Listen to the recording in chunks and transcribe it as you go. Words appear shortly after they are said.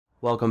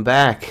Welcome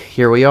back.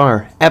 Here we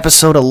are,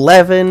 episode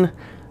 11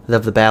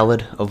 of the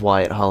Ballad of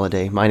Wyatt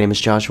Holiday. My name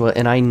is Joshua,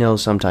 and I know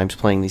sometimes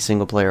playing these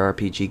single-player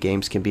RPG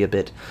games can be a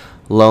bit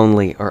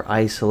lonely or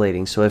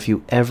isolating, so if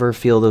you ever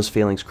feel those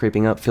feelings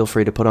creeping up, feel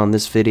free to put on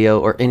this video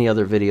or any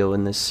other video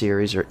in this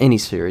series, or any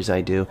series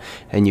I do,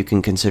 and you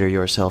can consider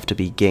yourself to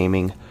be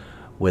gaming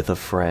with a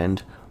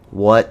friend.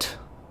 What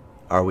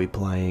are we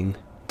playing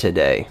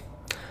today?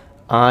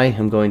 I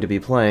am going to be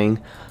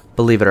playing,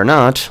 believe it or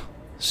not,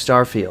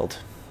 Starfield.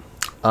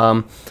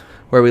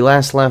 Where we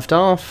last left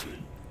off,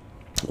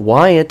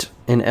 Wyatt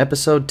in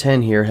episode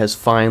 10 here has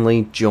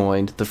finally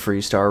joined the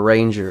FREESTAR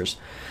Rangers.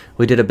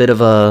 We did a bit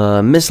of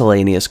a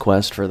miscellaneous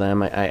quest for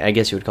them. I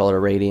guess you would call it a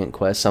radiant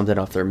quest, something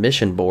off their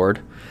mission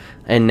board.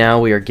 And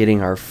now we are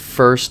getting our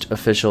first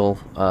official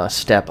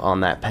step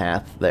on that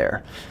path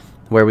there.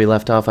 Where we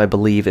left off, I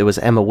believe it was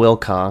Emma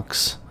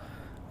Wilcox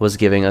was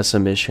giving us a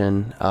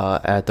mission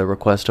at the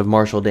request of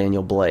Marshal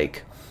Daniel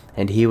Blake.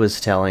 And he was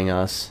telling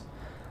us...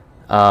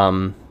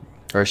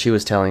 or she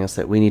was telling us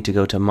that we need to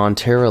go to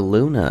Montara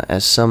Luna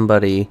as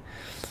somebody,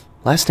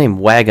 last name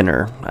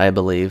Wagoner, I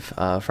believe,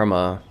 from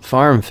a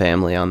farm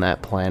family on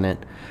that planet,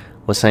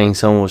 was saying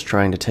someone was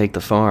trying to take the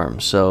farm.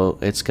 So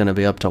it's going to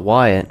be up to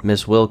Wyatt,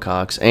 Miss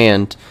Wilcox,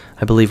 and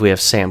I believe we have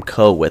Sam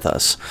Coe with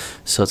us.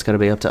 So it's going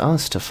to be up to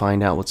us to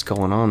find out what's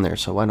going on there.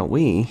 So why don't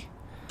we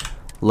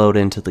load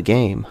into the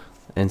game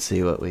and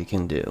see what we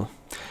can do.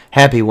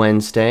 Happy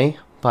Wednesday,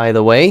 by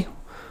the way.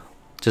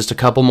 Just a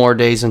couple more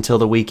days until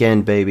the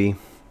weekend, baby.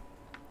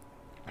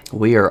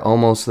 We are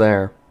almost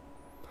there.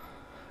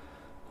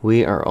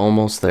 We are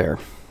almost there.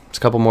 It's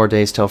a couple more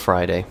days till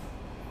Friday.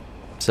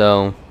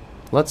 So,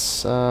 let's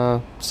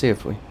see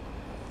if we...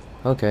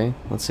 Okay,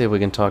 let's see if we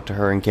can talk to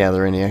her and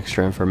gather any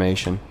extra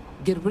information.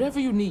 Get whatever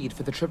you need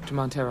for the trip to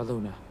Montara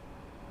Luna.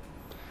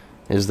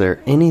 Is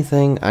there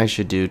anything I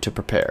should do to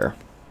prepare?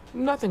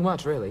 Nothing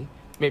much, really.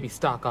 Maybe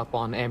stock up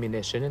on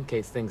ammunition in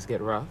case things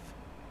get rough.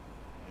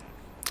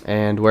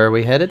 And where are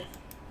we headed?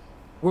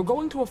 We're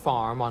going to a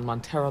farm on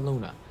Montara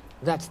Luna.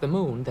 That's the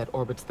moon that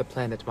orbits the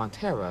planet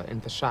Montara in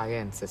the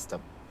Cheyanne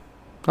System.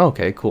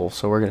 Okay, cool.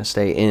 So we're going to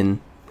stay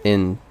in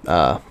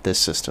this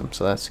system,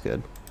 so that's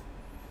good.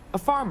 A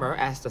farmer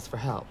asked us for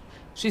help.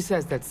 She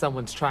says that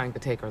someone's trying to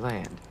take her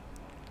land.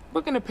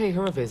 We're going to pay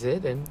her a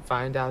visit and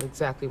find out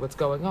exactly what's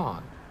going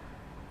on.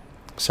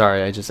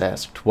 Sorry, I just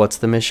asked. What's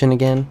the mission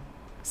again?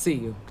 See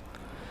you.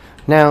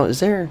 Now, is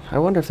there... I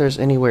wonder if there's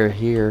anywhere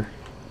here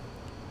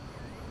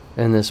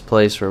in this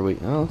place where we...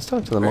 Oh, let's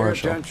talk to the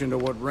marshal. Pay attention to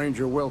what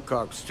Ranger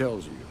Wilcox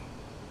tells you.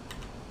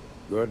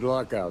 Good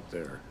luck out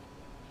there.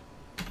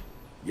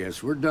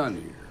 Guess we're done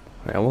here.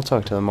 Yeah, we'll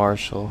talk to the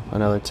marshal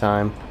another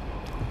time.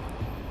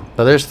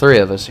 But there's 3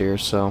 of us here,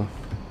 so...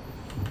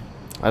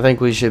 I think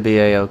we should be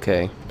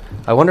A-okay.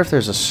 I wonder if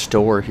there's a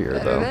store here,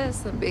 though. Better this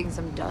than being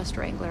some dust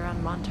wrangler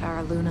on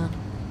Montara Luna.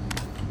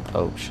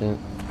 Oh, shit.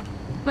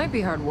 Might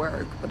be hard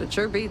work, but it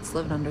sure beats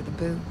living under the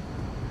boot.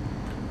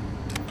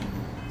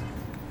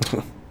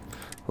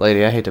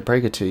 Lady, I hate to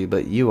break it to you,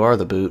 but you are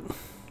the boot.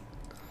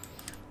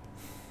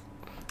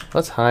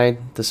 Let's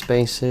hide the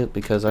spacesuit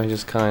because I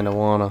just kind of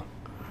want to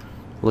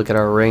look at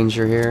our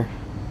ranger here.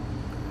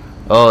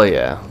 Oh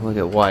yeah, look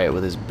at Wyatt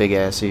with his big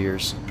ass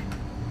ears.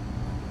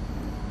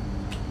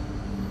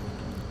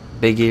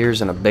 Big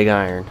ears and a big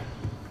iron.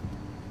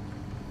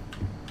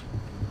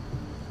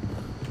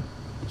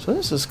 So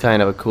this is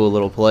kind of a cool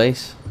little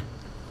place.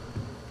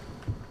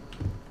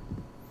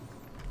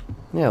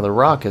 Yeah, the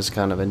Rock is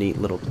kind of a neat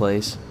little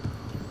place.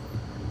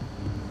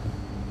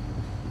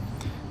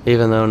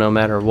 Even though no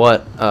matter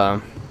what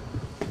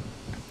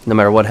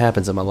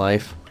happens in my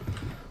life,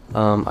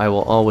 I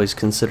will always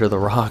consider the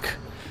Rock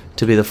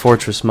to be the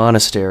fortress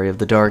monastery of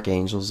the Dark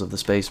Angels of the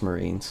Space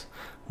Marines,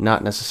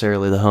 not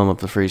necessarily the home of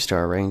the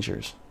FREESTAR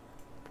Rangers.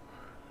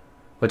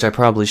 Which I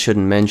probably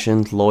shouldn't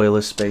mention,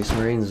 Loyalist Space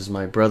Marines, as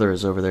my brother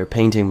is over there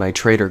painting my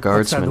traitor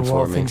guardsmen Outside the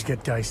wall, for me. things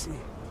get dicey.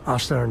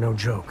 Hostile are no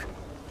joke,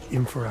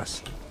 even for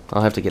us.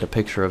 I'll have to get a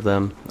picture of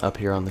them up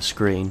here on the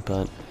screen,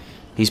 but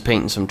he's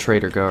painting some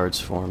traitor guards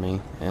for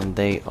me, and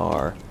they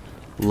are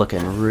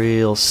looking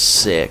real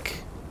sick.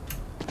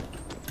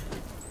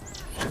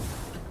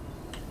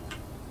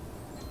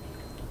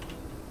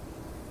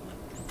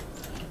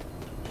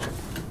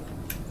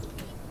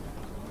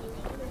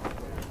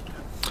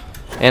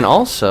 And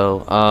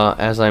also,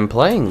 as I'm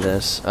playing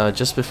this,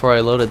 just before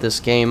I loaded this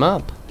game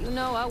up,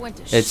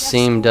 it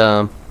seemed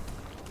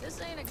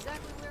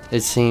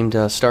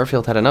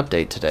Starfield had an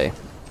update today.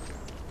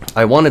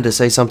 I wanted to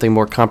say something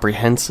more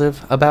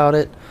comprehensive about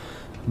it,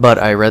 but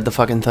I read the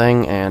fucking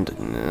thing and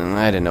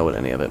I didn't know what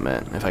any of it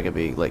meant. If I could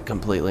be like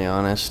completely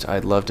honest,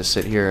 I'd love to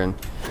sit here and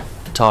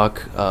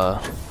talk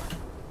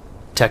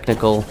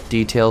technical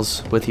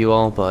details with you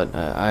all, but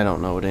I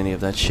don't know what any of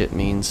that shit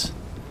means.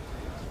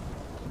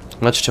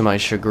 Much to my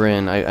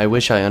chagrin, I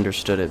wish I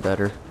understood it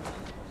better.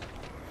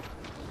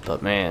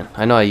 But man,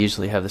 I know I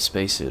usually have the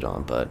spacesuit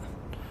on, but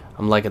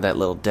I'm liking that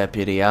little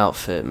deputy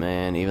outfit,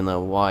 man, even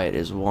though Wyatt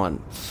is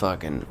one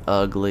fucking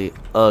ugly,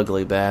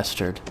 ugly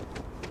bastard.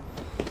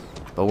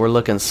 But we're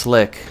looking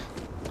slick.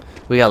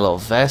 We got a little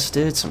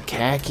vested, some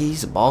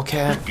khakis, a ball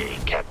cap. Good day,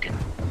 Captain.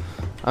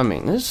 I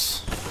mean,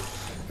 there's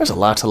a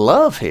lot to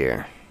love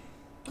here.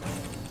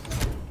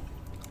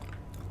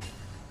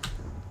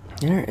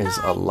 There is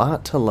a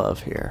lot to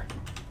love here.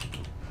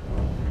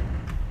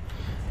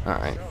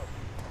 Alright.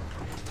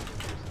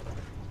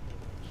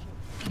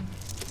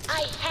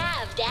 I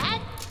have,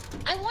 Dad.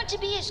 I want to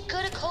be as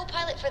good a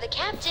co-pilot for the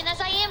captain as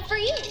I am for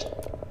you.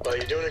 Well,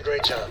 you're doing a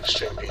great job,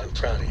 Stringbean. I'm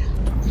proud of you.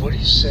 What do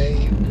you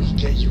say we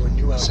get you a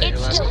new outfit?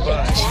 It's still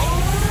there, Dad.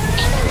 And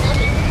I love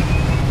it.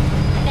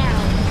 Now,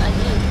 a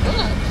new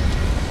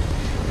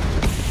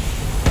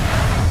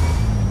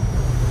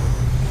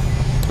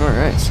book.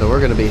 Alright, so we're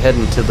going to be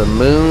heading to the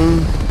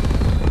moon,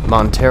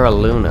 Montara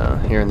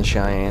Luna, here in the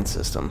Cheyanne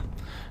System.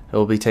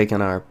 We'll be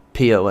taking our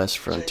POS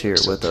Frontier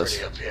with us.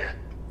 Up here.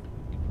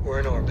 We're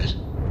in orbit.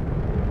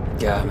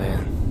 God,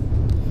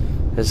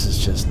 man. This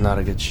is just not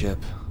a good ship.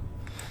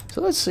 So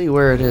let's see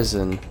where it is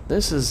in...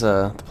 This is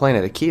the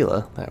planet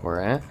Aquila that we're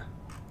at.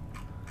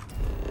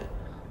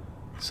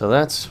 So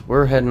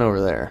we're heading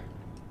over there.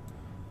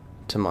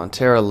 To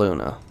Montara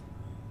Luna.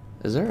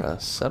 Is there a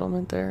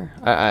settlement there?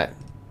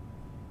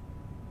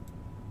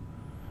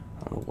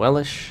 On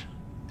Wellish.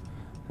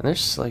 And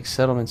there's like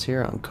settlements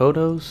here on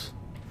Kodos.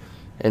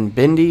 And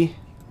Bindi.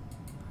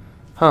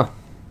 Huh.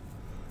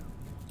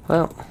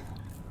 Well,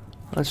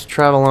 let's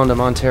travel on to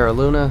Montara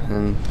Luna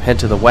and head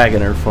to the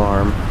Wagoner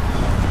farm.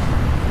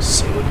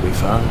 See what we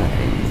find.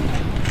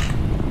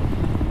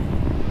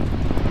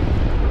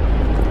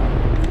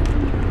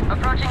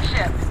 Approaching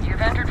ship.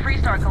 You've entered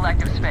FREESTAR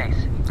collective space.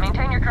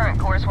 Maintain your current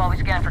course while we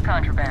scan for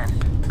contraband.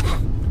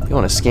 You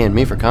want to scan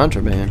me for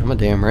contraband? I'm a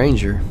damn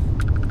ranger.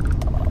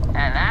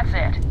 And that's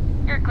it.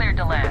 You're cleared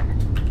to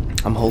land.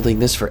 I'm holding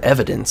this for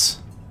evidence.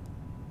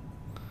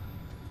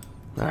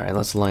 Alright,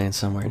 let's land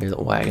somewhere near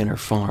the Wagoner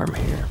farm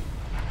here.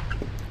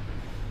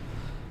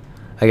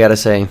 I gotta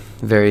say,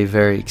 very,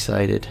 very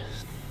excited.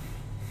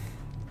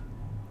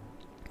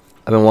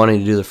 I've been wanting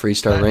to do the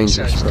FREESTAR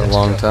Rangers for a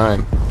long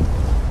time.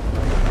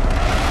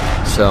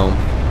 So,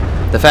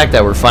 the fact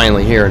that we're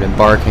finally here and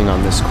embarking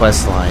on this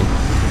quest line,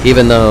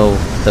 even though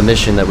the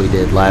mission that we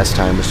did last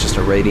time was just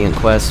a Radiant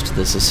quest,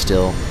 this is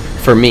still,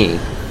 for me,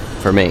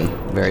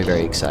 very,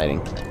 very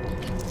exciting.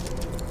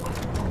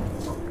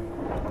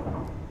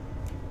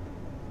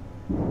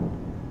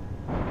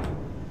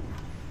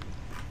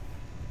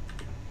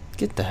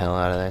 Get the hell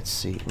out of that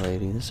seat,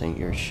 lady. This ain't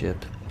your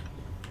ship.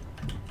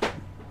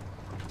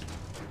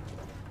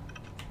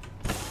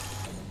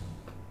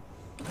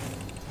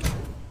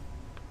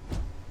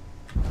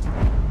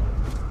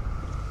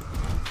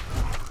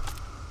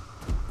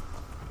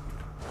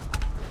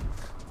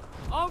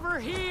 Over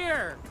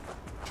here!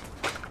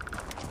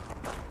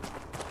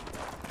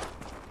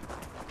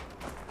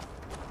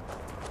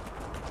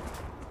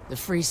 The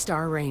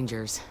FREESTAR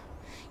Rangers.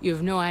 You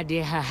have no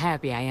idea how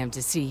happy I am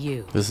to see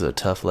you. This is a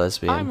tough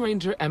lesbian. I'm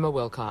Ranger Emma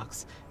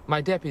Wilcox.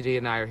 My deputy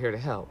and I are here to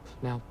help.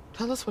 Now,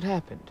 tell us what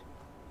happened.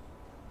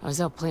 I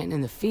was out planting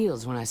in the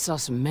fields when I saw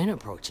some men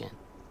approaching.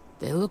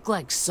 They looked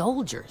like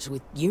soldiers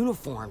with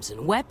uniforms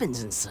and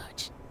weapons and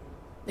such.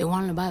 They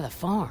wanted to buy the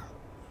farm.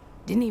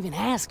 Didn't even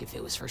ask if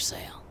it was for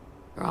sale.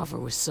 Their offer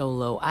was so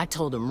low, I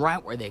told them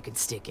right where they could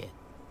stick it.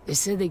 They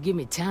said they'd give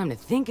me time to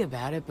think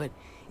about it, but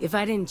if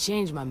I didn't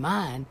change my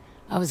mind,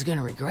 I was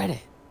gonna regret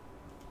it.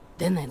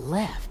 Then they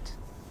left.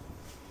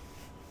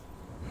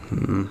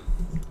 Well,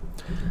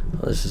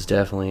 this is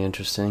definitely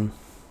interesting.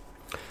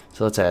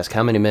 So let's ask,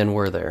 how many men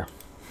were there?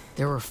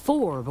 There were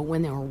 4, but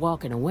when they were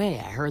walking away,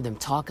 I heard them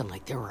talking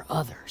like there were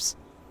others.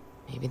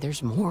 Maybe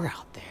there's more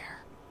out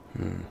there.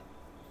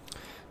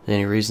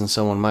 Any reason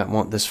someone might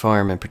want this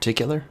farm in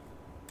particular?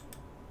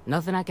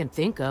 Nothing I can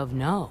think of,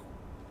 no.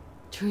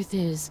 Truth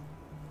is,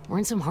 we're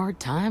in some hard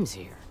times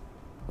here.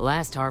 The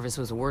last harvest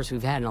was the worst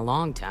we've had in a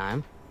long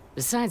time.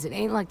 Besides, it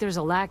ain't like there's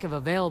a lack of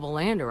available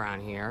land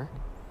around here.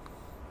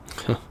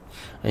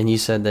 And you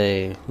said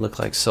they look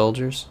like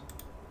soldiers?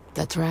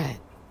 That's right.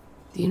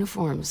 The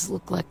uniforms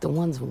look like the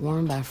ones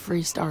worn by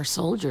FREESTAR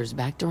soldiers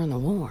back during the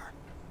war.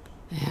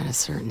 They had a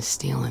certain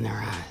steel in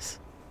their eyes.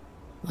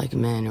 Like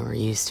men who were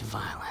used to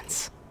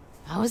violence.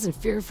 I was in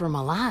fear for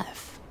my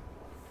life.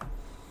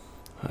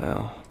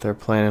 Well, if they're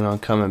planning on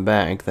coming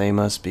back, they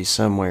must be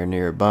somewhere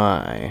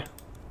nearby.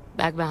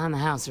 Back behind the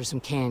house there's some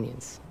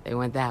canyons. They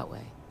went that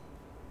way.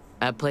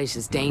 That place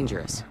is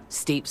dangerous.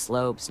 Steep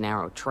slopes,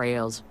 narrow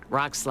trails,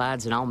 rock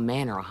slides, and all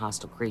manner of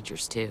hostile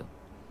creatures, too.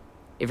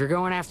 If you're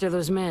going after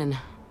those men,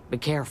 be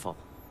careful.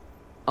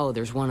 Oh,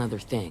 there's one other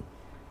thing.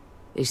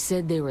 They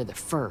said they were the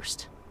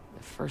first.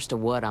 The first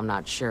of what, I'm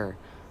not sure.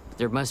 But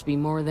there must be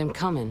more of them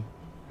coming.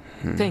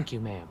 Thank you,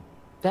 ma'am.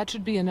 That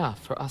should be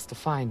enough for us to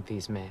find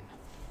these men.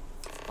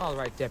 All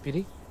right,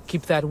 Deputy.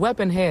 Keep that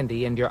weapon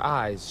handy and your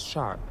eyes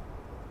sharp.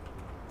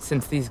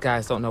 Since these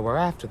guys don't know we're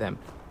after them,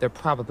 they're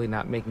probably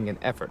not making an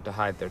effort to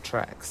hide their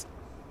tracks.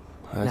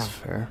 That's Now,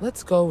 fair.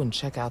 let's go and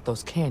check out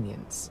those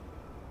canyons.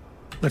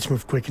 Let's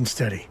move quick and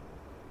steady.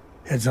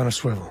 Heads on a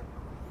swivel.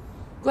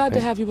 Glad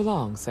to have you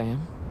along,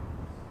 Sam.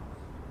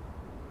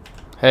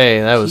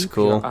 Hey, that was Keep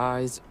cool. your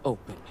eyes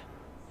open.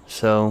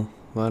 So,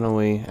 why don't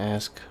we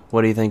ask,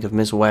 what do you think of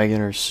Miss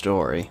Wagner's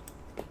story?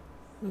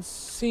 It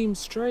seems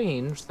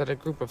strange that a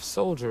group of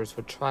soldiers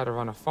would try to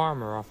run a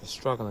farmer off a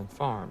struggling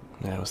farm.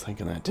 Yeah, I was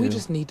thinking that too. We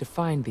just need to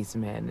find these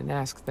men and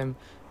ask them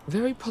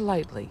very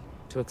politely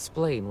to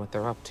explain what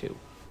they're up to.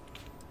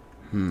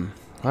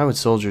 Why would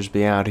soldiers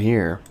be out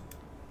here?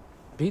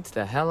 Beats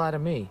the hell out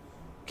of me.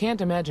 Can't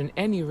imagine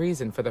any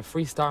reason for the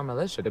FREESTAR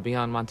militia to be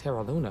on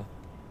Montara Luna.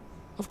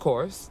 Of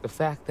course, the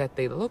fact that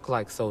they look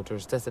like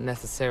soldiers doesn't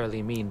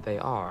necessarily mean they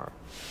are.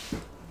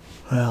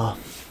 Well,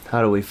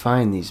 how do we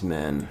find these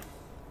men?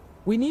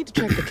 We need to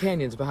check the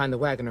canyons behind the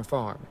Wagner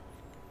farm.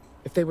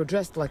 If they were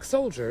dressed like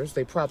soldiers,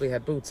 they probably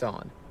had boots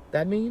on.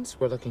 That means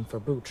we're looking for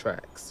boot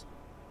tracks.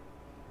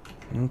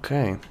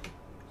 Okay.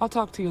 I'll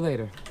talk to you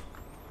later.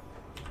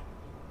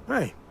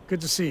 Hey,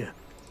 good to see you.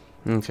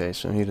 Okay,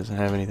 so he doesn't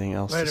have anything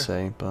else Later. to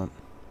say, but...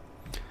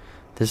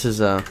 This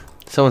is,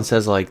 someone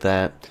says like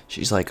that,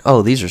 she's like,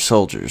 oh, these are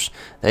soldiers.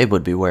 They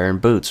would be wearing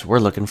boots. We're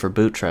looking for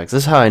boot tracks.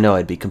 This is how I know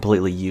I'd be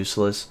completely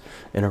useless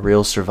in a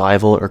real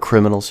survival or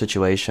criminal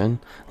situation.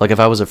 Like, if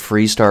I was a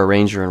FREESTAR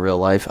Ranger in real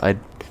life, I'd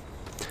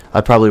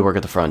probably work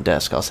at the front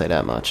desk, I'll say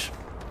that much.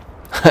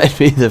 I'd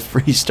be the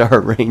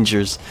FREESTAR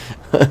Rangers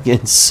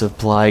against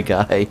supply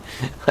guy.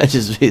 I'd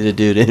just be the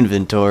dude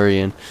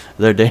inventorying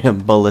their damn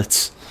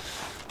bullets.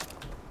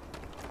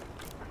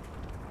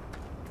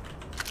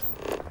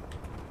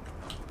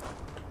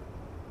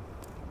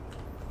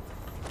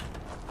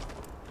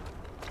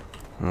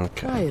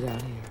 Okay. Quiet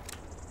out here.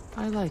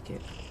 I like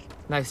it.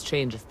 Nice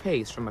change of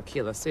pace from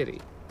Aquila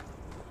City.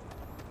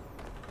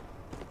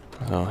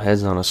 Oh,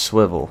 heads on a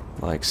swivel,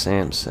 like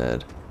Sam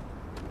said.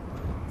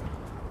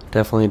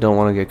 Definitely don't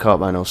want to get caught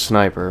by no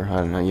sniper. I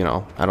don't know, you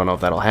know, I don't know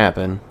if that'll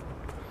happen.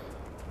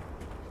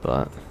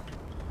 But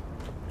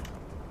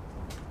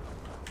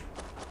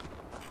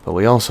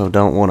we also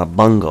don't want to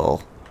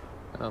bungle.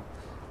 Oh,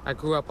 I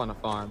grew up on a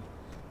farm.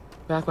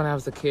 Back when I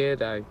was a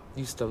kid, I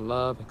used to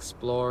love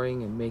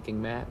exploring and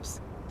making maps.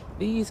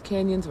 These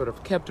canyons would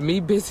have kept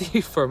me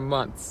busy for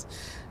months.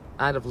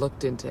 I'd have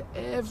looked into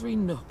every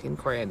nook and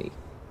cranny.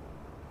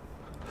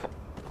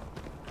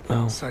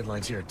 Oh.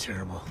 Sidelines here are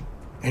terrible.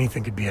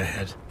 Anything could be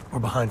ahead,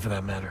 or behind for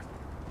that matter.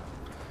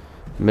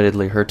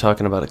 Admittedly, her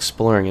talking about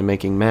exploring and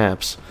making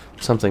maps,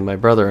 something my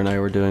brother and I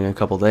were doing a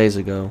couple days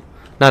ago.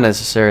 Not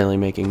necessarily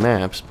making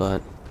maps,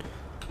 but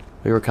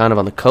we were kind of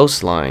on the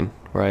coastline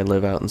where I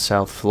live out in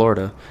South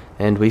Florida,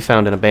 and we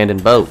found an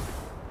abandoned boat.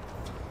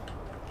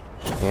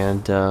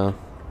 And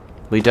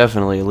we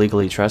definitely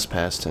illegally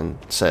trespassed in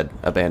said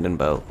abandoned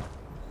boat.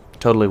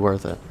 Totally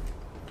worth it.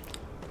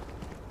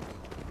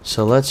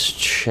 So let's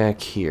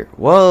check here.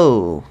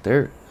 Whoa!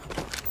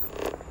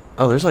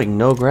 Oh, there's like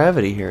no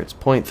gravity here. It's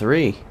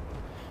 0.3.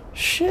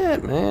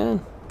 Shit,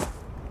 man.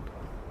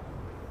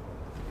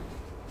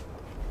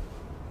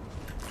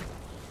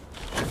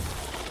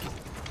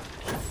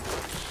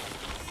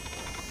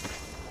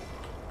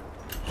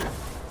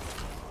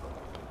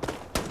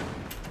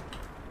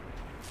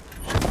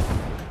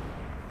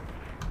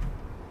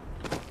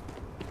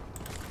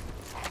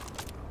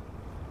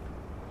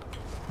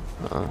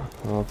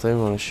 Well, if they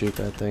want to shoot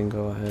that thing,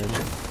 go ahead.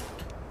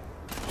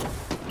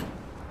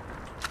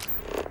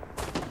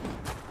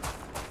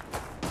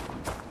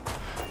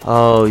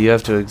 Oh, you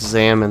have to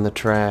examine the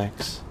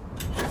tracks.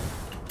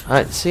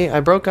 I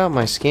broke out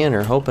my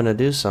scanner hoping to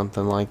do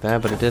something like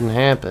that, but it didn't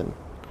happen.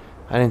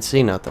 I didn't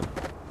see nothing.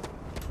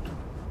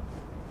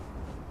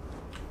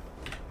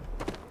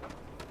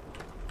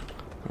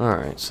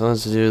 Alright, so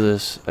let's do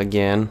this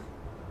again.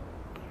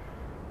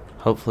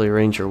 Hopefully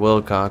Ranger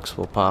Wilcox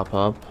will pop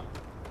up.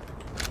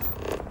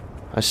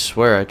 I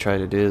swear I tried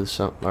to do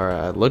something, or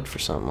I looked for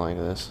something like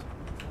this.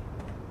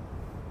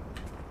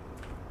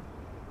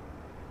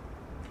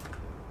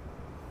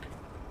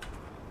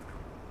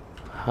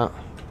 Huh.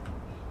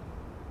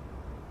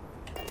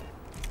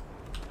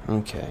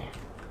 Okay.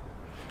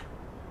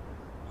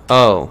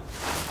 Oh.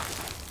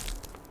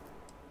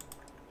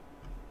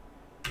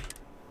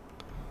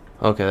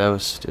 Okay, that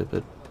was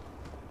stupid.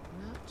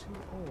 Not too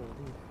old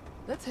either.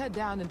 Let's head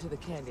down into the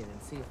canyon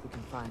and see if we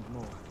can find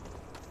more.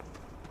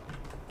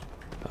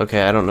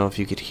 Okay, I don't know if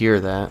you could hear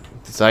that,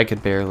 because I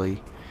could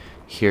barely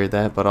hear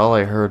that, but all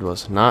I heard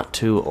was not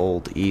too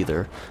old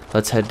either.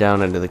 Let's head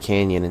down into the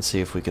canyon and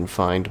see if we can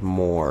find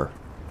more.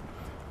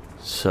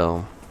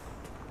 So,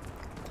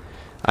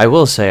 I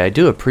will say I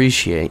do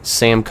appreciate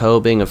Sam Coe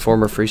being a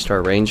former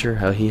FREESTAR Ranger,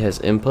 how he has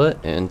input,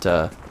 and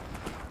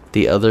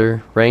the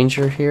other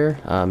Ranger here,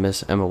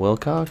 Miss Emma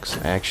Wilcox,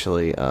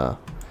 actually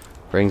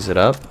brings it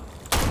up.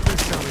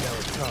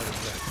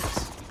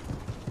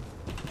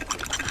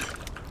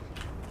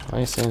 Why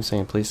is Sam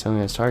saying, please tell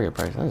me his target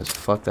price? I just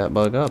fucked that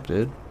bug up,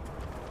 dude.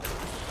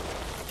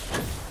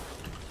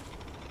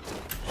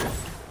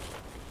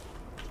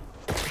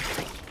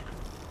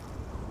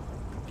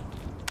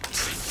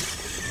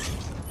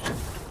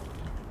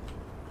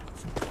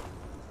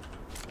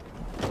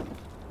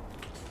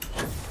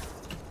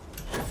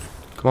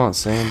 Come on,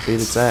 Sam, beat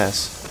its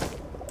ass.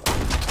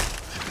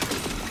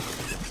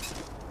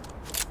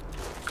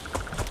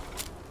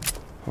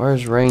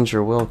 Where's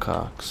Ranger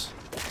Wilcox?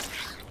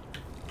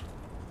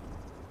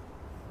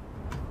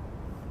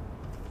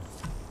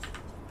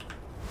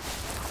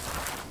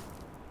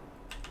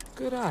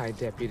 Good eye,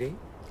 Deputy.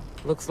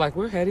 Looks like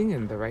we're heading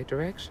in the right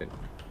direction.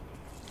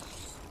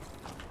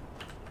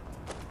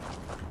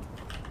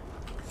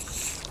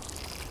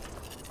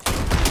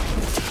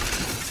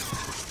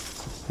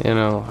 You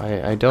know,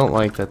 I don't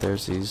like that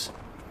there's these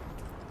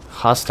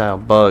hostile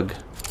bug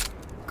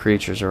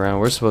creatures around.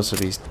 We're supposed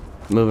to be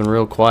moving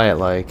real quiet,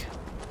 like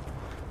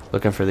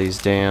looking for these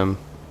damn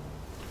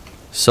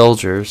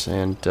soldiers,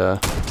 and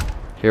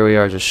here we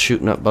are just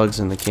shooting up bugs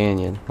in the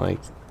canyon. Like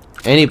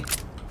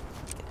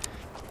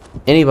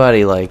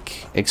anybody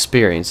like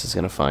experienced is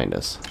gonna find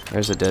us.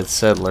 There's a dead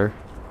settler.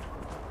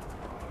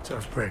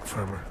 Tough break,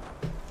 farmer.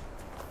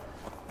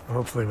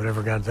 Hopefully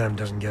whatever got them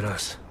doesn't get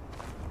us.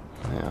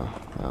 Yeah,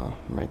 well,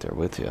 I'm right there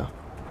with you.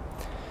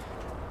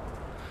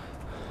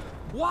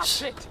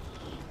 Watch it!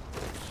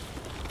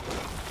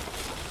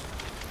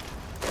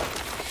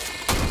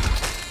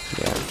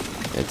 Yeah,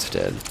 it's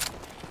dead.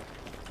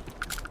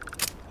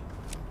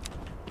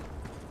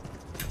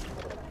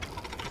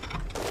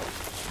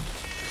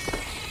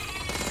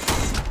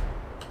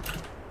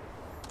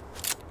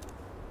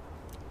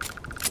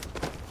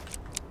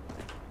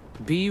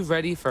 Be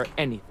ready for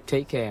anything.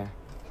 Take care.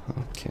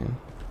 Okay.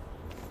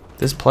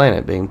 This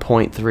planet being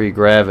 0.3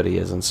 gravity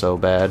isn't so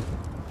bad.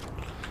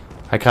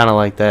 I kind of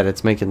like that.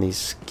 It's making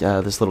these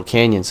this little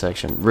canyon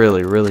section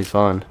really, really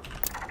fun.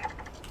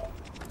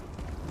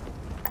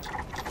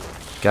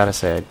 Gotta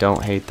say, I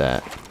don't hate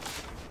that.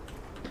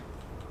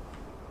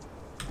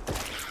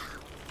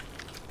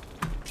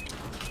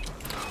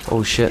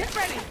 Oh shit.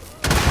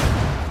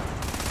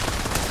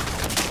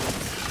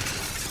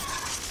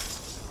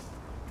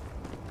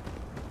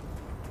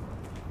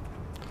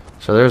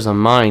 So there's a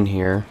mine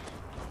here.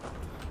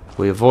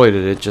 We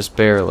avoided it just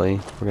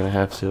barely. We're gonna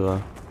have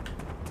to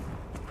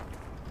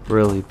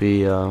really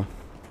be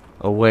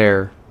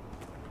aware.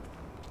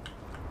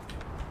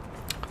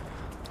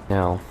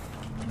 Now,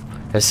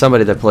 as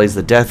somebody that plays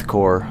the Death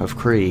Corps of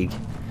Krieg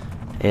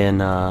in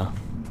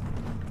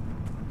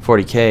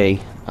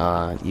 40K,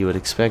 you would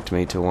expect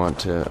me to want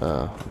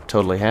to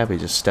totally happy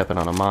just stepping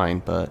on a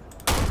mine, but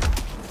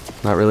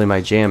not really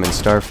my jam in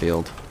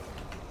Starfield.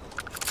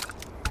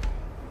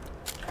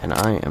 And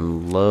I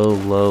am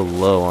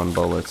low on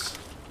bullets.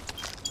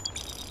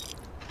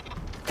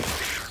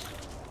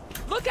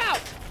 Look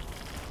out!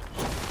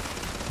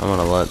 I'm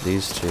gonna let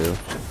these two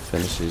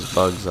finish these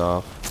bugs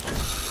off.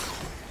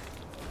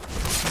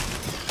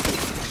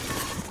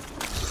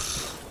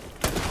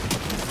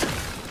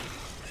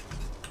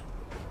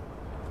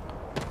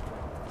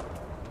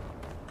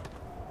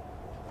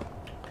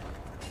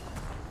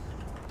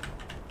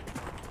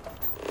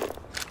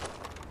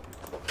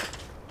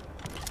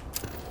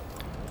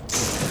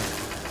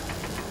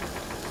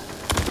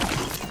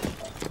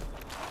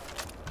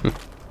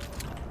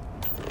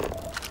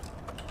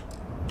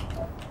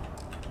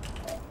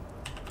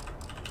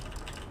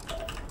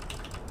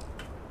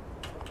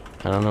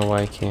 I don't know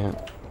why I can't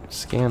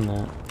scan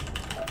that.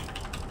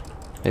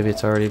 Maybe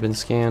it's already been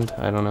scanned.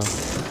 I don't know.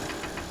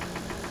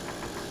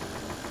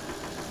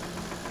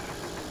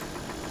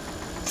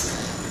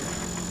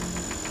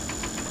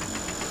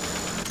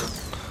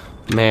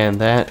 Man,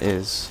 that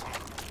is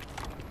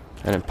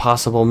an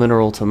impossible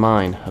mineral to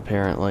mine,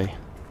 apparently.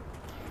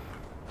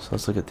 So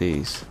let's look at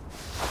these.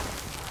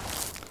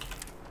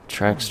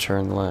 Tracks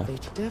turn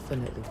left. They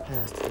definitely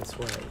passed this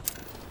way.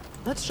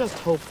 Let's just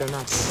hope they're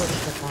not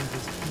pushed up on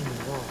these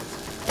canyon walls.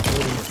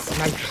 Holding a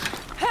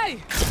sniper.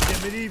 Hey!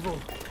 Get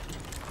medieval.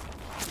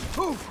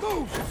 Move,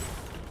 move!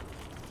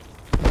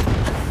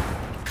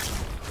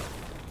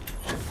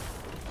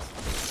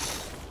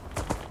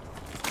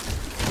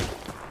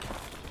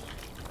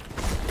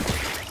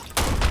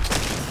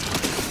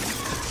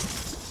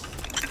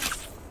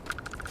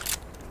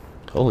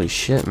 Holy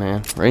shit,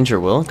 man. Ranger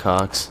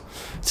Wilcox.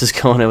 Just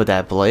going in with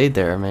that blade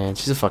there, man.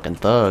 She's a fucking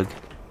thug.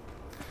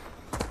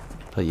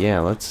 But yeah,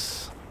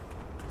 let's...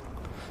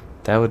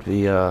 That would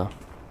be, I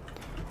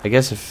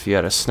guess if you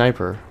had a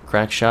sniper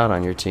crack shot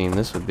on your team,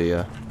 this would be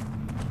a...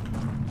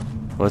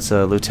 What's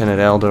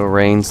Lieutenant Aldo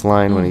Rain's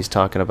line when he's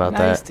talking about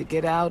Nice that? to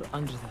get out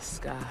under the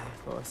sky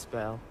for a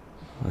spell.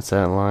 What's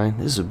that line?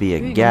 This would be a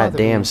Being a mother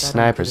goddamn means I don't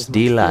sniper's get as much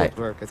delight. field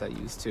work as I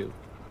used to.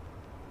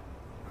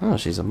 Oh,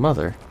 she's a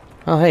mother.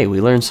 Oh, hey,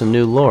 we learned some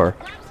new lore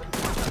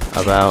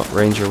about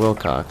Ranger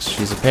Wilcox.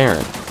 She's a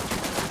parent.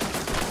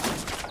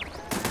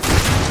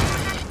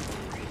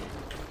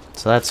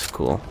 So that's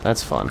cool.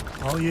 That's fun.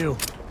 All you.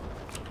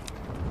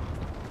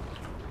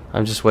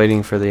 I'm just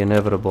waiting for the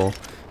inevitable.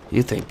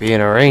 You think being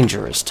a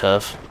ranger is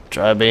tough?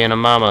 Try being a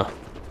mama.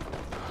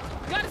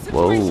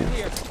 Whoa.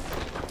 Here.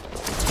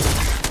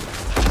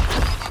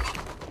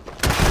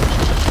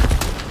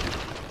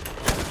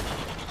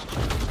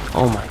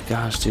 Oh my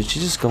gosh, dude.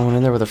 She's just going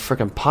in there with a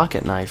freaking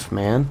pocket knife,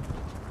 man.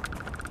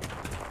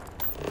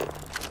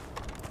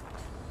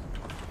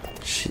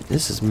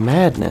 This is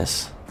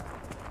madness.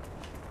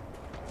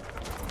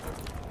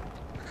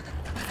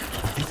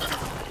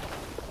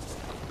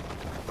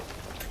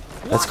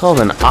 That's called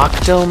an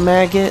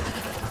octomaggot?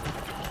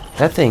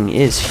 That thing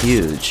is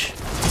huge.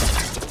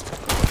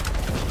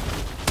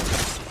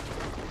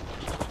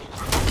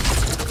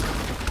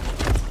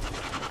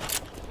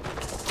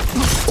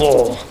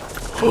 Oh.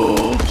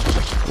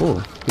 Ooh,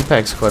 he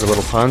packs quite a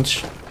little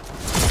punch.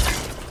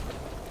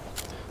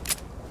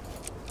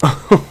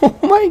 Oh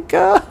my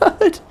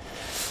god!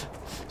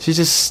 She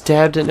just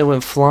stabbed it and it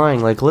went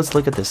flying. Like, let's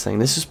look at this thing.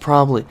 This has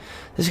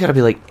gotta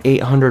be like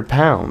 800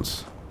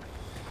 pounds.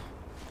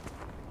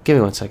 Give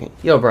me 1 second.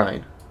 Yo,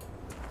 Brian.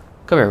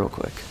 Come here real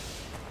quick.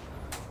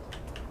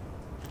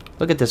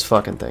 Look at this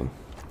fucking thing.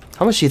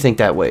 How much do you think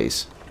that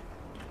weighs?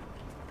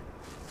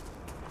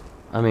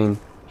 I mean,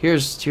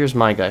 here's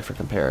my guy for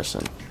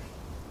comparison.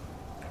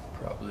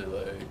 Probably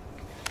like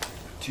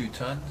 2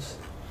 tons.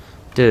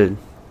 Dude,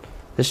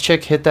 this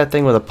chick hit that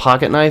thing with a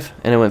pocket knife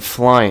and it went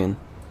flying.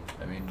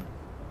 I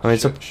mean,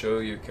 show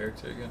your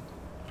character again.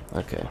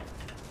 Okay.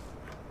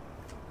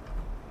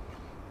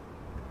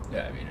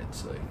 Yeah, I mean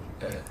it's like.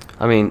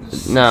 I mean,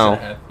 now.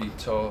 6.5 feet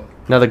tall.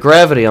 Now the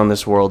gravity on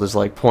this world is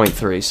like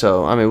 0.3,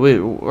 so I mean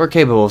we're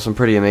capable of some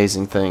pretty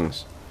amazing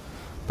things.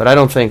 But I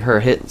don't think her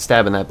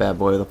stabbing that bad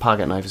boy with a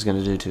pocket knife is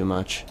gonna do too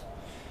much.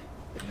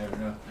 You never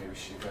know. Maybe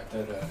she got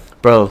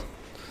that. Bro,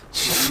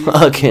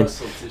 fucking,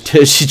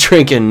 dude, she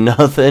drinking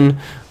nothing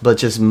but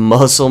just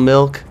muscle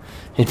milk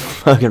and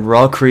fucking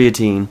raw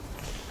creatine.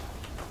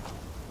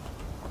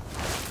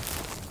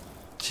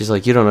 She's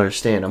like, you don't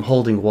understand. I'm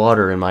holding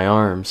water in my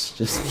arms.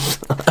 Just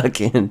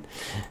fucking.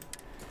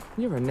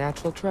 You're a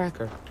natural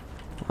tracker.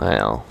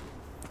 Well,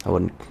 I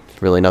wouldn't.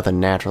 Really nothing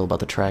natural about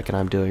the tracking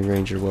I'm doing,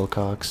 Ranger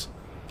Wilcox.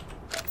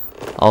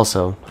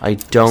 Also, I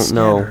don't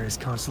know. Is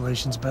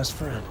Constellation's best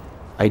friend.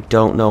 I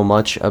don't know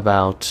much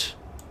about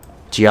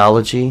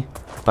geology,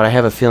 but I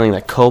have a feeling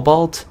that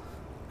cobalt,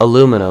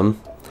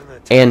 aluminum,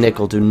 and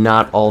nickel do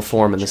not all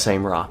form in the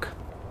same rock.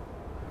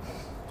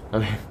 I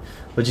mean,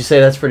 would you say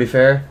that's pretty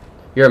fair?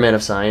 You're a man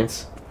of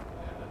science.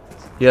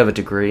 You have a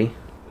degree.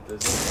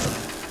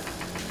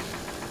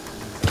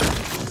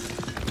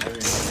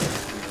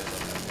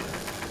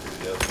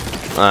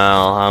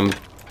 Well, I'm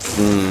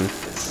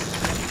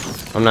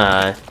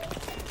not.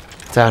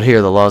 It's out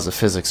here, the laws of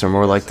physics are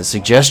more like the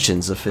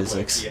suggestions of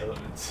physics.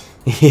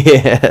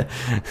 Yeah,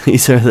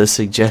 these are the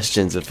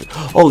suggestions of.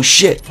 Oh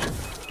shit!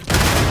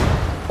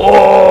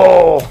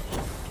 Oh!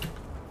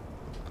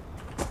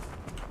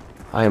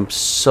 I am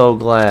so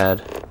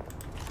glad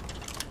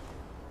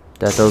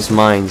that those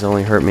mines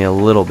only hurt me a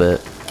little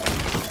bit.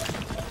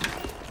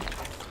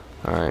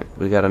 Alright,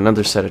 we got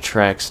another set of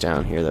tracks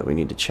down here that we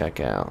need to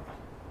check out.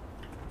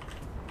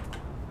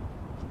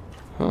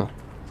 Huh.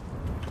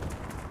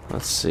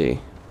 Let's see.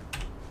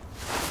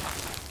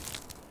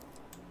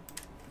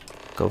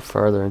 Go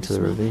farther into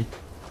the ravine.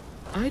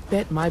 I'd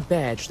bet my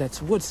badge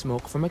that's wood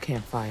smoke from a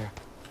campfire.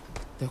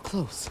 They're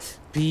close.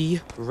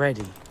 Be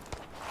ready.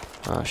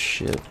 Oh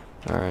shit.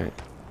 Alright.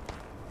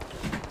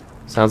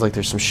 Sounds like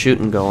there's some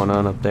shooting going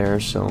on up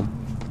there, so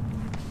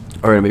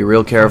we're gonna be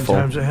real careful.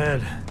 Times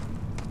ahead.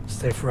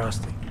 Stay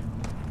frosty.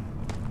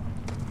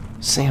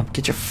 Sam,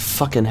 get your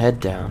fucking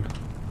head down.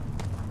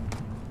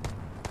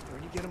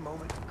 When you get a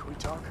moment, can we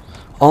talk?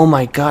 Oh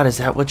my god, is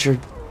that what you're...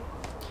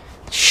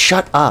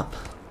 Shut up.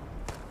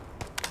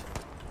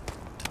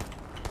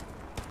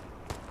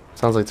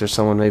 Sounds like there's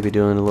someone maybe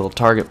doing a little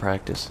target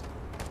practice.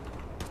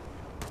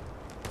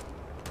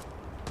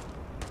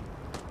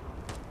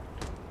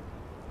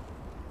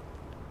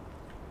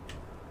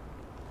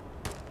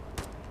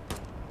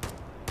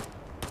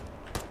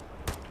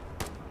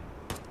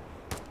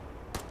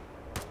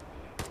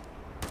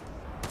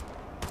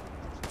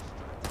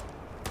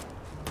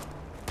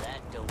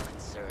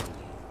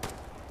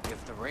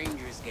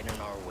 Rangers get in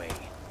our way,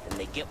 then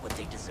they get what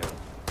they deserve.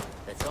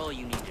 That's all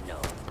you need to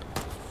know.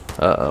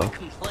 Uh-oh. Quit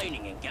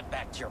complaining and get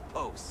back to your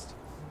post.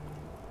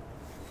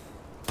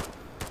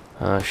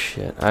 Oh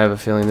shit. I have a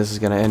feeling this is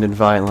gonna end in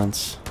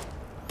violence.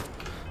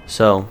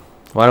 So,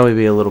 why don't we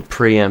be a little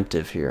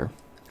preemptive here?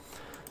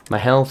 My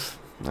health,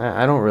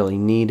 I don't really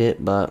need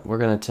it, but we're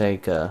gonna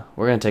take a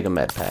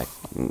med pack.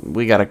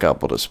 We got a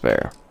couple to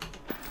spare.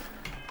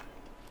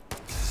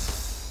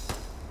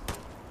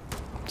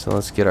 So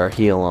let's get our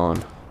heal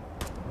on.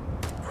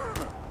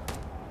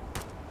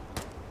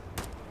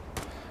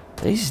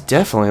 These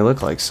definitely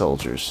look like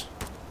soldiers.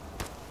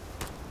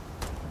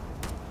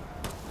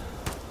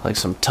 Like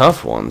some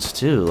tough ones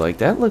too. Like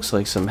that looks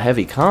like some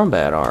heavy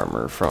combat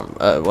armor from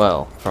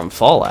from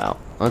Fallout.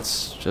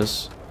 Let's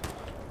just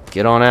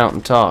get on out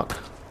and talk.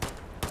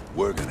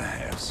 We're gonna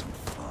have some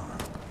fun.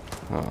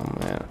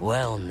 Oh man.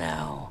 Well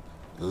now,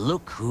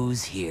 look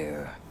who's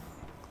here.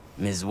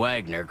 Ms.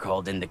 Wagner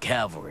called in the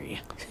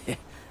cavalry.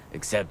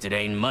 Except it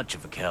ain't much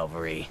of a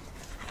cavalry.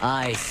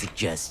 I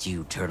suggest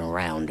you turn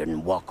around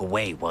and walk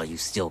away while you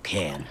still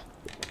can.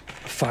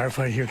 A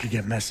firefight here could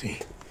get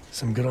messy.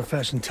 Some good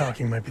old-fashioned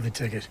talking might be the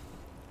ticket.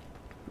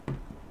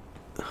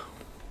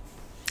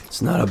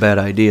 It's not a bad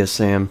idea,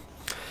 Sam.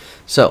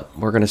 So,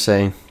 we're gonna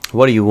say,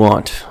 what do you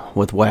want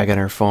with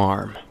Wagner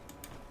Farm?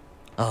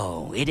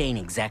 Oh, it ain't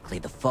exactly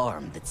the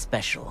farm that's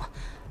special.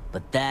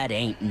 but that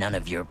ain't none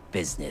of your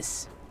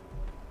business.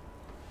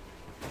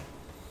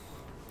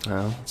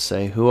 Well,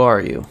 say, who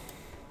are you?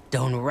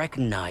 Don't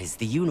recognize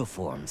the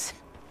uniforms.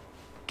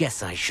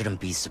 Guess I shouldn't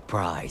be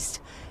surprised.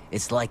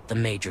 It's like the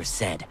Major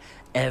said,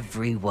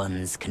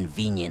 everyone's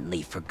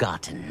conveniently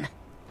forgotten.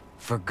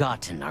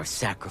 Forgotten our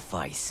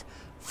sacrifice.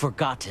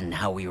 Forgotten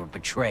how we were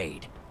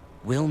betrayed.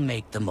 We'll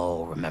make them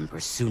all remember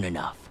soon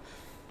enough.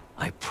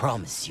 I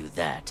promise you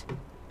that.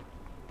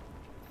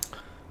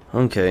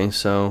 Okay,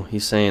 so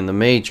he's saying the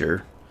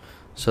Major.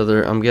 So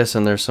there, I'm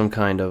guessing there's some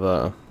kind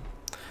of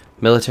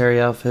military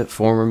outfit,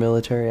 former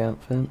military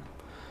outfit.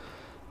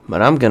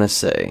 But I'm gonna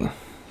say,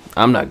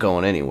 I'm not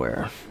going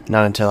anywhere.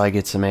 Not until I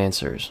get some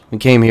answers. We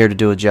came here to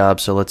do a job,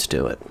 so let's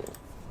do it.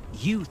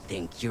 You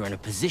think you're in a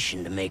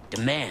position to make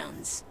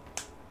demands?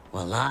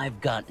 Well,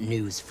 I've got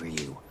news for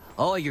you.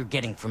 All you're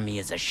getting from me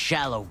is a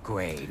shallow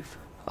grave.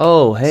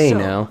 Oh, hey so,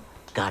 now.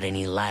 Got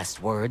any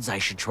last words I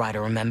should try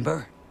to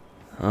remember?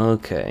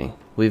 Okay,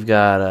 we've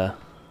got a...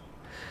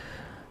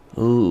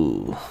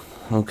 Ooh,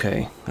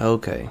 okay.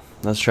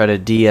 Let's try to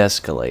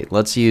de-escalate.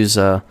 Let's use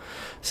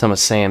some of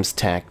Sam's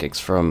tactics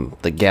from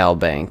the Gal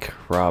Bank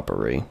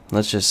robbery.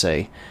 Let's just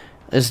say,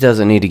 this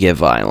doesn't need to get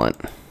violent.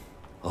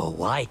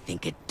 Oh, I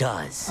think it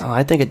does. Oh,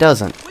 I think it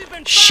doesn't.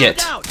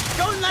 Shit.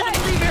 Don't let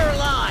him leave here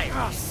alive!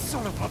 Oh,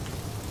 son of a...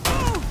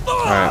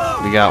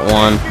 Alright, we got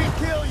 1,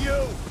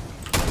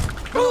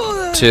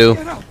 2,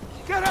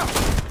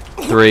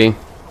 3.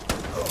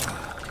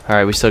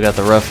 Alright, we still got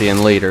the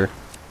ruffian leader.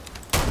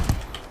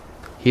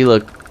 He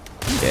looked...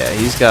 Yeah,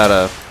 he's got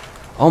a...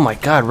 Oh my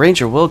god,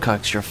 Ranger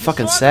Wilcox, you're a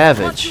fucking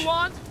savage.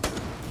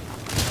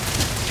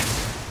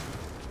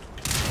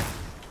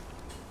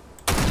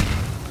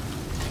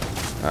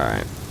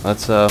 Alright,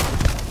 let's,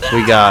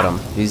 we got him.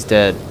 He's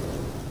dead.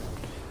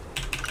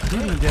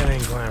 Being dead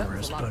ain't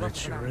glamorous, but it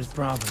sure is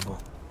profitable.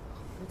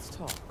 Let's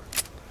talk.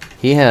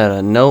 He had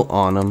a note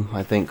on him,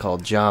 I think,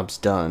 called Job's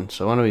Done.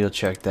 So why don't we go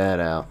check that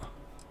out.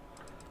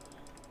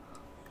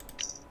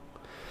 It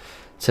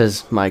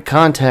says, my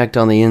contact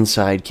on the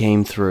inside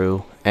came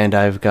through, and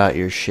I've got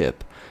your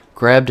ship.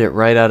 Grabbed it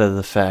right out of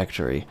the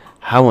factory.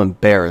 How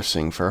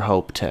embarrassing for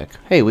Hope Tech.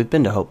 Hey, we've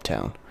been to Hope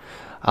Town.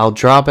 I'll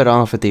drop it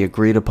off at the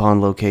agreed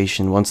upon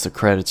location once the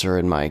credits are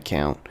in my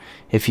account.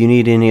 If you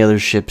need any other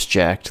ships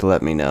jacked,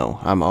 let me know.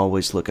 I'm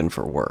always looking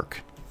for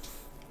work.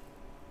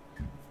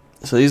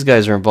 So these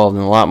guys are involved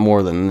in a lot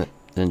more than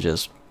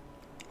just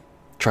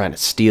trying to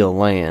steal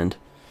land.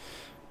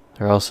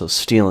 They're also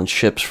stealing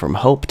ships from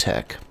Hope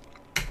Tech.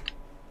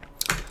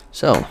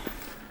 So,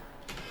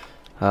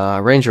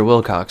 Ranger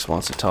Wilcox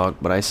wants to talk,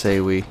 but I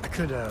say we... I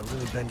could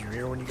really bend your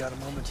ear when you got a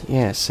moment.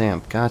 Yeah,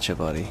 Sam, gotcha,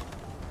 buddy.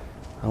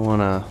 I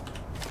wanna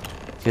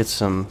get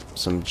some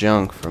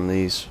junk from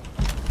these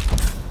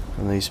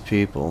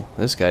people.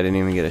 This guy didn't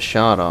even get a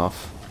shot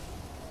off.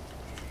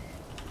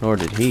 Nor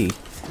did he.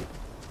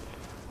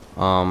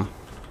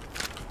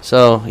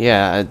 So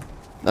yeah,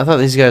 I thought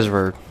these guys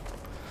were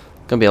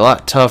gonna be a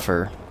lot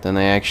tougher than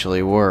they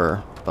actually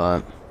were,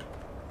 but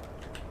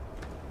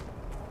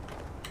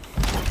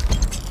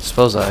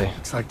suppose I...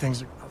 Looks like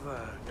things are...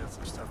 I've got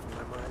some stuff in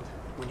my mind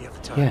when you have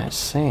the time. Yeah,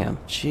 Sam,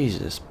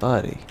 Jesus,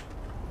 buddy.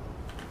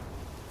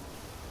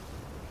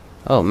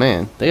 Oh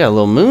man, they got a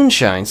little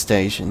moonshine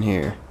station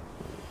here.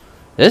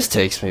 This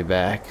takes me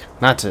back.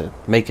 Not to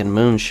making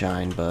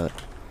moonshine, but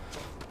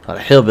a lot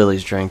of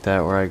hillbillies drank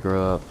that where I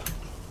grew up.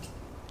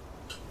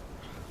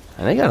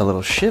 And they got a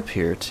little ship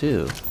here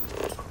too.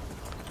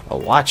 A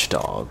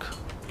watchdog.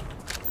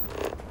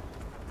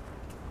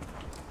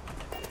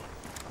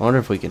 I wonder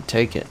if we can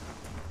take it.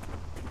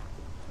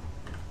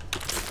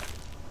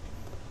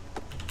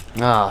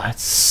 Ah, that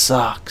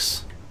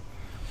sucks.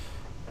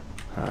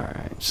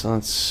 Alright, so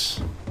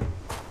let's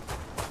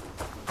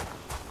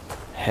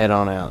head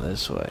on out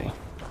this way.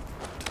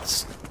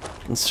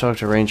 Let's talk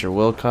to Ranger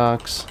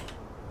Wilcox.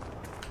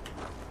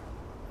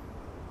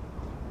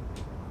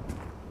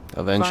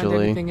 Eventually.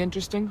 Find anything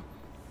interesting?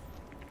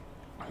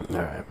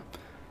 Alright.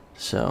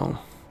 So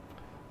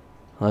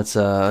let's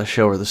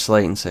show her the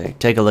slate and say,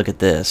 take a look at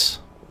this.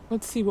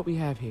 Let's see what we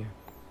have here.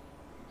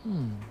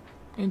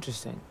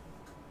 Interesting.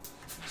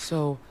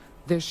 So,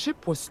 their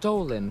ship was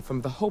stolen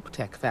from the Hope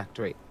Tech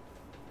factory.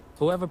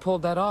 Whoever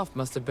pulled that off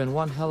must have been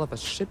one hell of a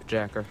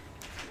shipjacker.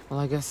 Well,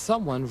 I guess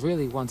someone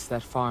really wants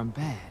that farm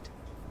bad.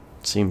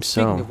 Seems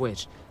so. Speaking of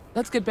which,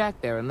 let's get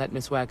back there and let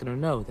Miss Wagner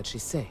know that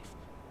she's safe.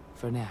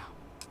 For now.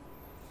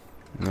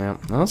 Yeah,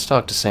 now let's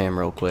talk to Sam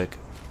real quick.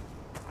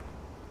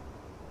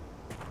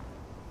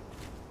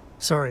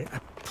 Sorry, I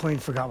plain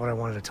forgot what I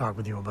wanted to talk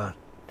with you about.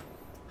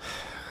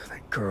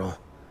 That girl.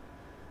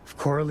 If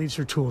Cora leaves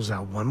her tools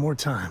out one more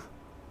time...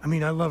 I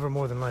mean, I love her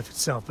more than life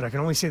itself, but I can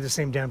only say the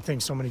same damn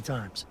thing so many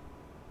times.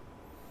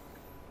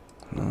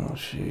 Oh,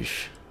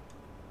 sheesh.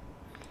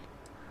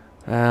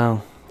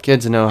 Well,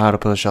 kids know how to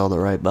push all the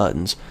right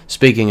buttons.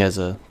 Speaking as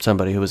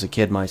somebody who was a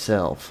kid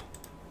myself.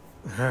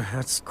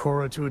 That's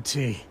Cora to a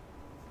T.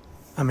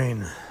 I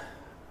mean,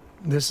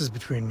 this is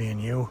between me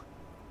and you.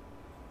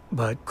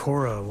 But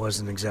Cora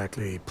wasn't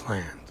exactly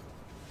planned.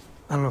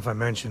 I don't know if I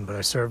mentioned, but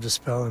I served a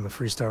spell in the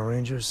FREESTAR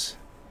Rangers.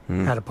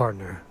 Had a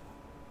partner,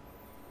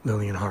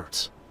 Lillian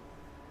Hartz.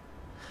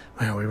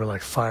 Well, we were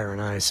like fire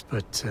and ice,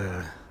 but,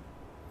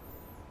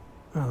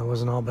 well, it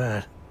wasn't all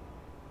bad.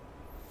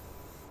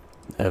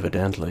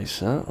 Evidently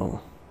so.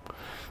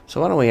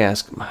 So why don't we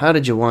ask, how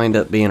did you wind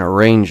up being a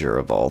ranger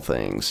of all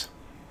things?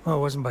 Well,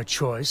 it wasn't by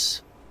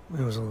choice.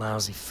 It was a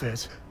lousy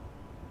fit.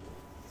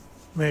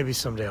 Maybe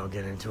someday I'll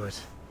get into it.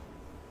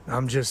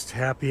 I'm just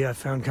happy I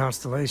found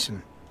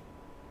Constellation.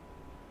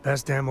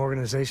 Best damn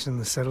organization in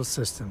the settled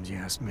systems, you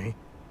ask me.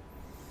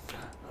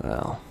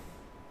 Well,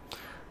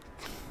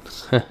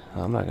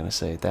 I'm not going to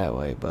say it that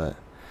way, but,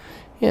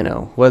 you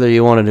know, whether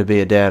you wanted to be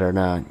a dad or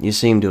not, you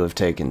seem to have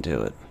taken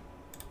to it.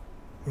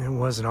 It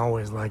wasn't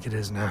always like it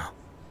is now.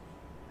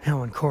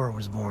 Hell, when Cora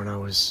was born, I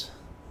was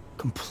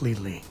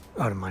completely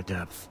out of my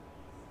depth.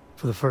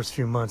 For the first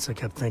few months, I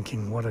kept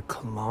thinking, what a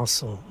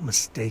colossal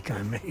mistake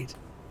I made.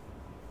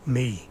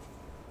 Me,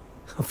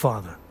 a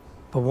father.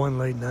 But one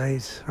late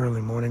night,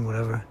 early morning,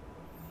 whatever,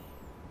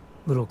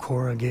 little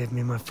Cora gave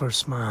me my first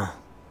smile.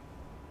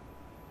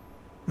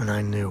 And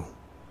I knew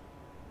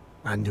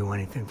I'd do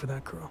anything for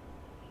that girl.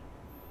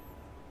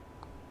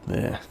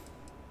 Yeah.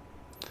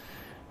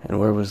 And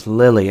where was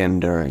Lillian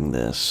during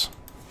this?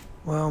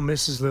 Well,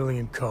 Mrs.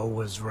 Lillian Coe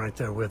was right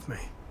there with me.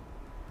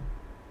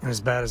 And as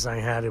bad as I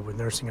had it with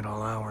nursing at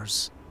all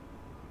hours,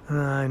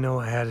 I know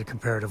I had it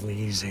comparatively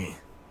easy.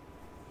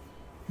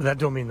 But that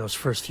don't mean those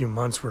first few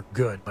months were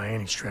good by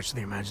any stretch of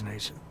the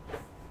imagination.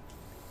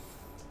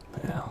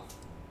 Well,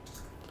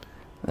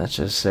 let's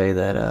just say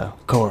that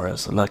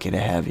Cora's lucky to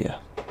have you.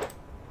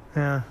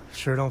 Yeah,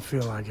 sure don't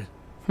feel like it.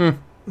 And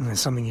there's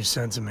something you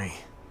said to me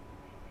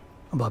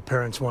about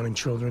parents wanting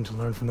children to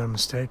learn from their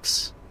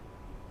mistakes.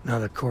 Now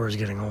that Cora's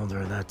getting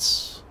older,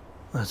 that's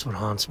what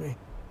haunts me.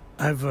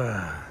 I've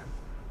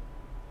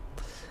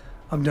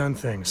done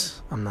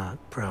things I'm not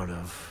proud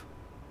of.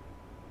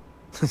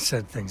 I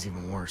said things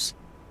even worse.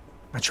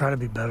 I try to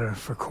be better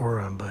for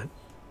Cora, but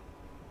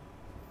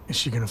is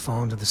she gonna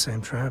fall into the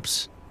same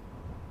traps?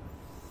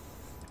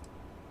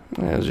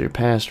 Is your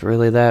past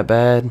really that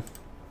bad?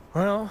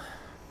 Well,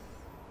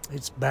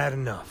 it's bad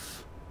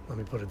enough. Let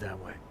me put it that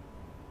way.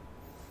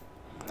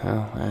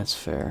 Oh, that's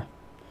fair.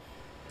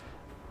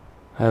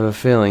 I have a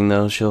feeling,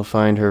 though, she'll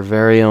find her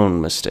very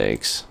own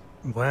mistakes.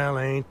 Well,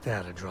 ain't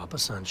that a drop of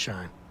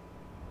sunshine?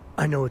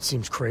 I know it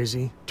seems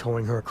crazy,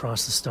 towing her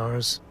across the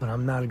stars, but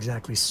I'm not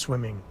exactly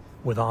swimming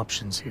with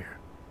options here.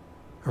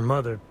 Her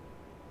mother...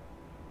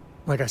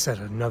 Like I said,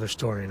 another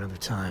story, another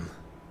time.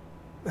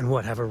 And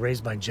what, have her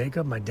raised by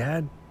Jacob, my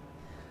dad?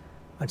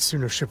 I'd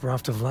sooner ship her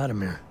off to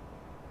Vladimir.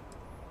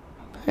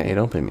 Hey,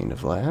 don't be mean to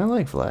Vlad. I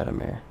like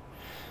Vladimir.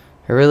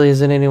 There really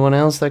isn't anyone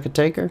else that could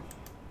take her?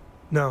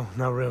 No,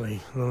 not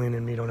really. Lillian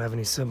and me don't have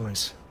any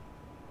siblings.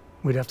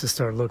 We'd have to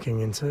start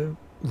looking into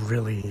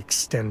really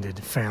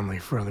extended family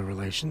for other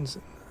relations.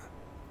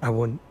 I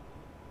wouldn't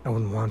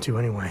want to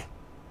anyway.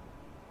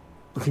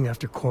 Looking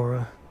after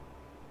Cora,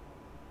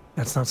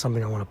 that's not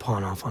something I want to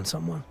pawn off on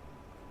someone.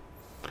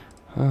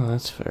 Oh,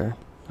 that's fair.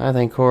 I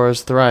think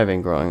Cora's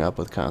thriving growing up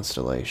with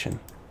Constellation.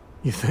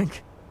 You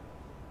think?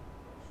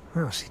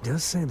 Well, she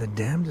does say the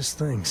damnedest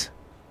things.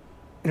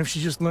 And if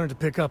she just learned to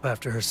pick up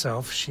after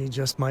herself, she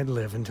just might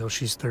live until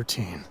she's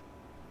 13.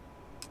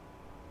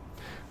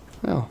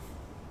 Well,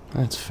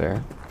 that's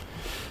fair.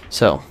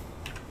 So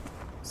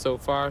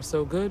far,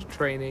 so good,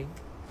 trainee.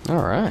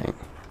 Alright.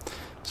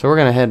 So we're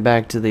going to head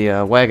back to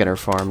the Wagoner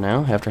farm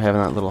now, after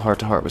having that little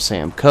heart-to-heart with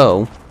Sam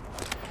Coe.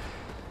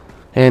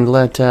 And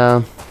let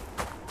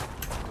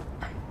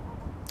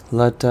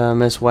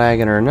Miss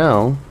Wagoner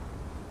know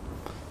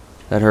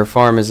that her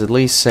farm is at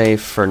least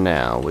safe for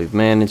now. We've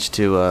managed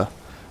to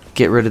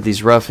get rid of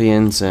these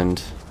ruffians,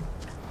 and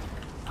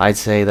I'd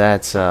say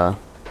that's a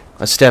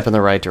step in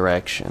the right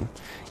direction,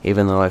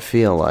 even though I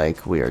feel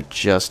like we are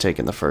just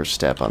taking the first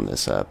step on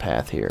this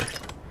path here.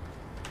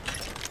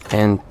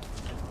 And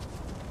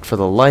for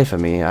the life of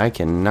me, I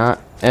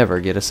cannot ever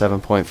get a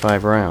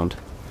 7.5 round.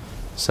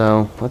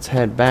 So let's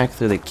head back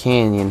through the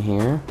canyon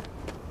here.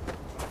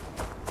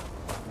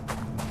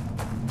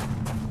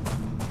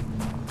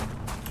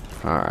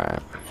 Alright.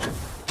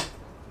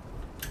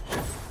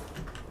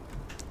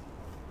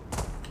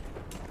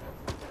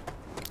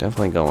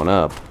 Definitely going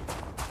up.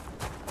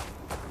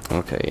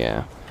 Okay,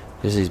 yeah.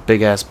 There's these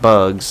big-ass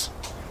bugs.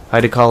 I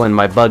had to call in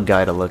my bug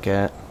guy to look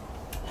at.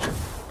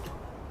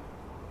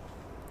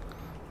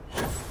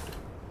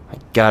 I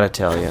gotta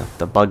tell you,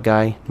 the bug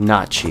guy,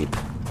 not cheap.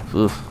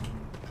 Oof.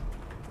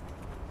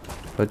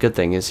 But good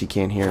thing is he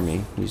can't hear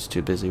me. He's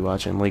too busy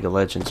watching League of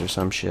Legends or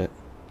some shit.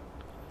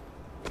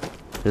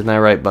 Isn't that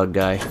right, bug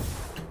guy?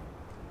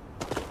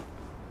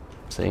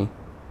 See?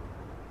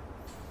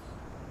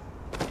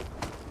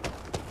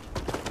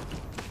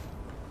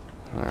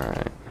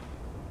 Alright.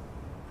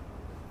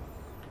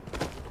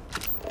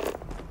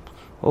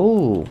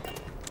 Oh!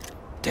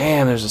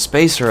 Damn, there's a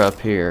spacer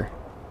up here.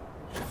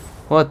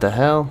 What the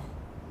hell?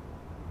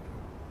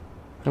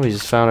 And we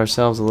just found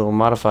ourselves a little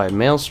modified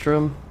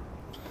maelstrom.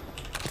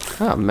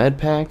 Oh, med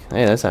pack.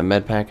 Hey, that's that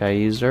med pack I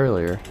used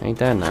earlier. Ain't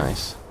that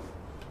nice?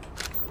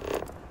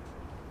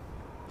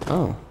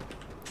 Oh.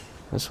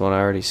 This one I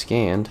already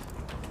scanned.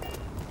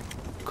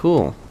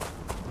 Cool.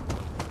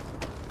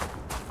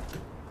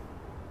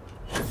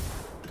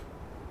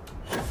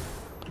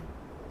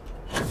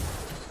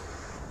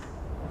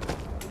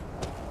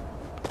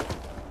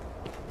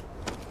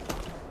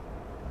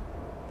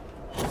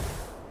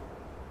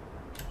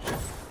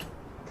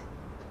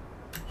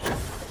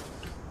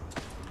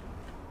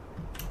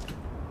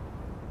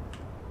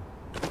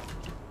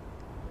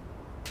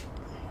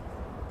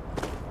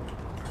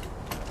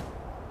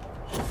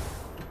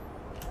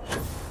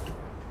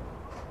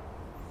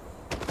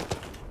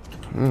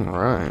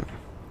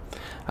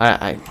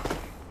 Alright.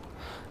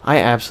 I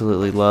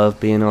absolutely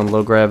love being on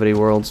low gravity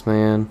worlds,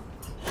 man.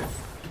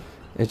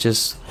 It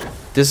just,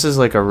 this is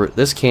like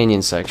this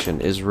canyon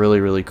section is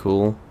really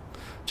cool.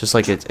 Just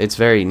like it's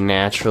very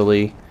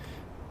naturally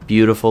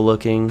beautiful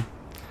looking.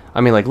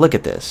 I mean, like, look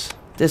at this.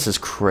 This is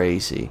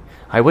crazy.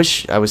 I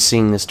wish I was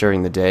seeing this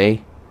during the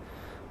day.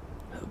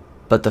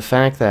 But the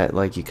fact that,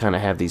 like, you kind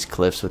of have these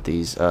cliffs with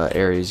these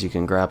areas you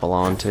can grapple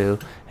onto,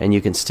 and you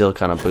can still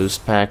kind of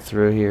boost pack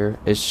through here,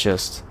 it's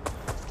just,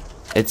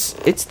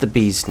 it's the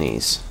bee's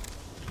knees.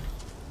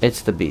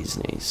 It's the bee's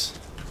knees.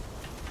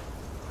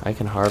 I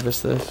can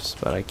harvest this,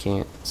 but I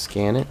can't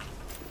scan it.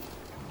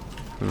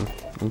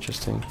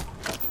 Interesting.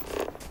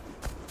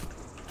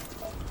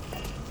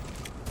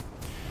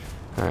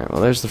 Alright, well,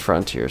 there's the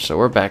frontier, so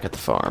we're back at the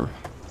farm.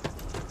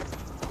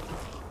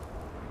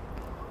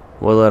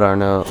 We'll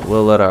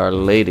let our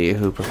lady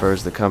who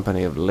prefers the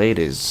company of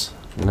ladies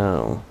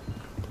know.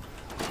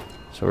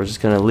 So we're just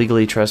gonna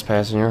legally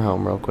trespass in your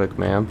home real quick,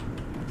 ma'am.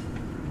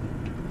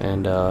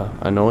 And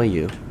annoy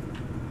you.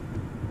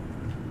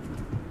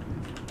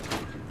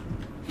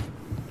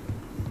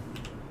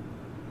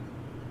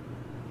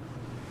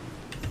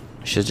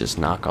 Should just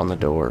knock on the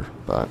door,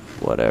 but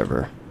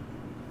whatever.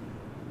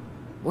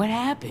 What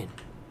happened?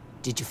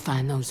 Did you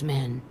find those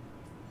men?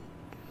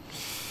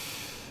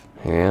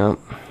 Yeah.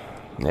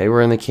 They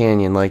were in the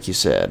canyon, like you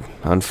said.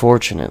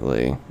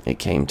 Unfortunately, it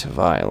came to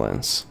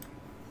violence.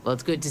 Well,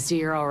 it's good to see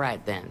you're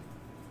alright then.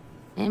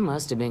 They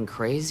must have been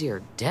crazy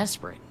or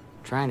desperate,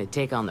 trying to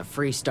take on the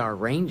FREESTAR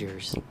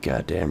Rangers.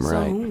 Goddamn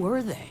right. So who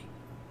were they?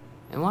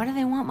 And why do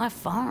they want my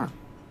farm?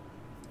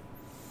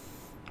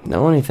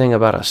 Know anything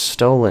about a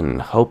stolen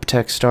Hope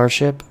Tech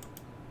starship?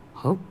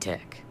 Hope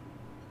Tech?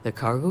 The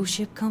cargo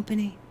ship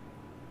company?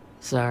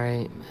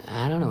 Sorry,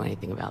 I don't know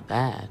anything about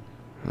that.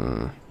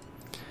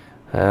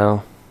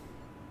 Well,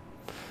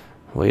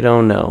 we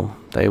don't know.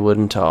 They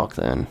wouldn't talk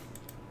then.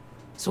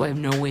 So I have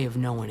no way of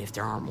knowing if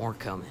there aren't more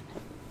coming.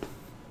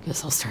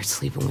 Guess I'll start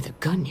sleeping with a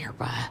gun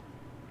nearby.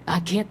 I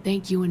can't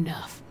thank you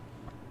enough.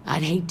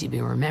 I'd hate to be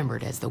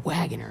remembered as the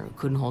wagoner who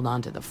couldn't hold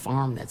on to the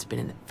farm that's been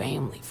in the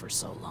family for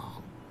so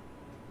long.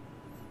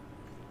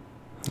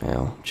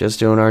 Well, just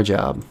doing our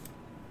job.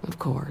 Of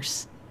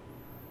course.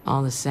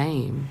 All the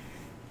same,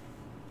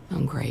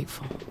 I'm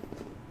grateful.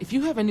 If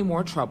you have any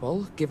more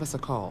trouble, give us a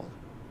call.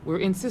 We're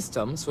in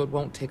system, so it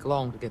won't take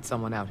long to get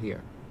someone out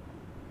here.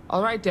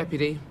 All right,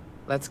 Deputy.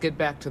 Let's get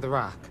back to the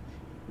rock.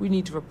 We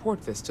need to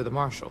report this to the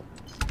Marshal.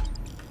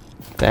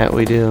 That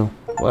we do.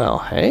 Well,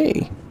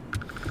 hey.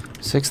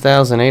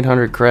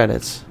 6,800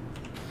 credits.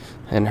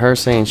 And her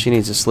saying she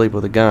needs to sleep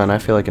with a gun. I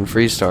feel like in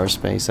FREESTAR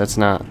space,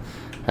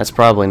 that's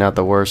probably not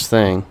the worst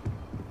thing.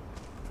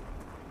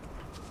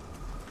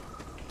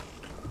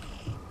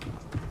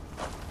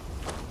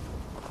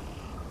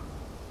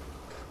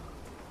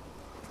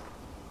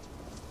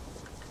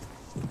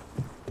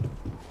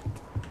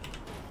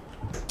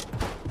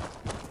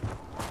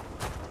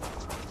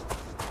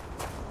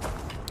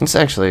 It's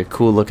actually a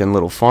cool looking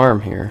little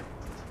farm here.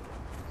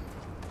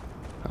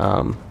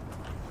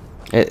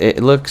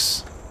 It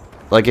looks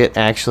like it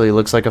actually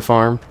looks like a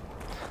farm,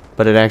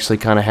 but it actually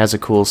kind of has a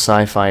cool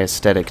sci-fi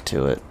aesthetic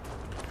to it.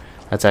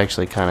 That's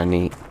actually kind of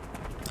neat.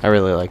 I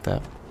really like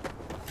that.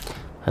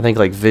 I think,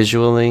 like,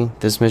 visually,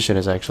 this mission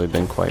has actually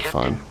been quite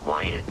fun.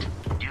 Wyatt,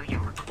 do you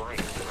require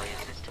my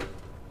assistance?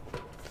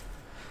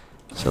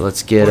 So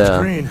let's get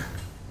green.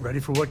 Ready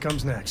for what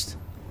comes next.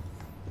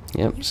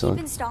 Yep. You keep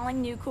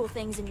installing new cool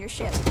things in your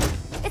ship.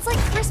 It's like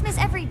Christmas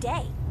every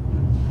day.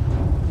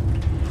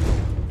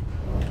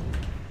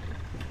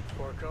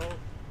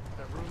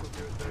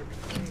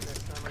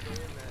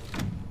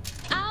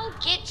 I'll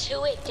get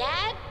to it,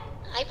 Dad.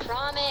 I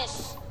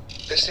promise.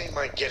 This ain't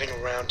my getting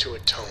around to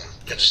it tone.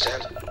 You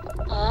understand?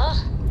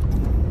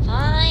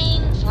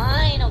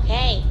 Fine,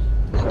 okay.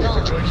 I'm I've going.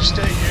 enjoyed your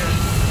stay here.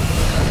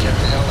 Now get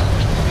the hell out.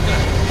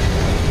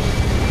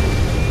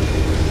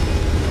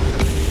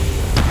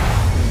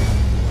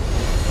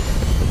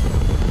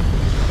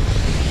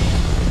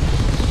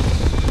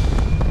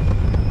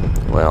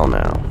 Well,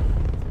 now.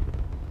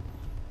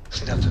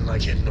 Nothing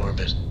like hitting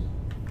orbit.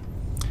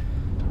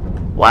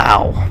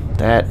 Wow,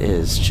 that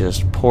is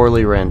just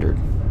poorly rendered.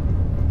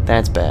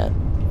 That's bad.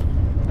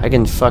 I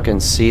can fucking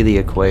see the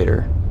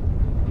equator.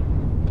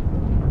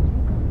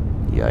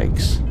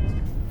 Yikes.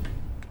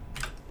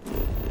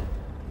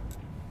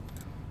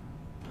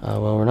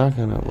 Well,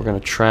 we're gonna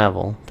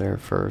travel there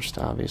first,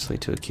 obviously,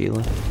 to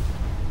Aquila.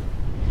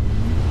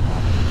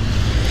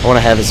 I want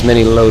to have as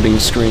many loading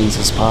screens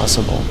as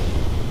possible.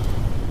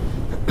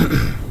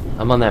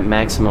 I'm on that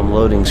maximum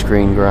loading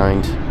screen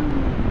grind.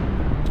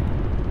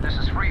 This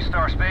is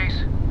FREESTAR Space.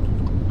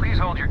 Please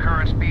hold your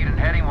current speed and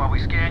heading while we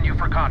scan you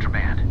for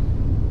contraband.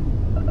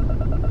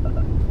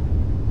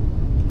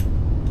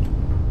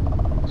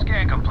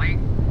 Scan complete.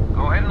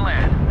 Go ahead and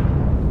land.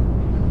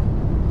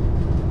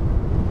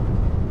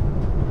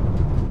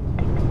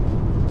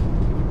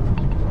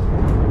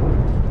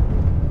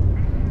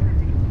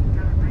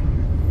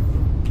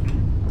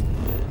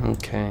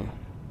 Okay.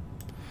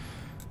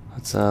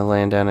 Let's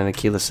land down in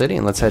Aquila City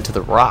and let's head to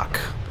the Rock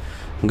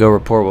and go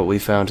report what we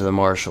found to the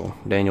Marshal,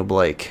 Daniel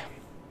Blake.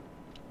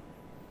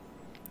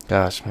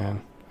 Gosh,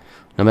 man.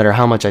 No matter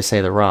how much I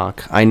say the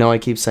Rock, I know I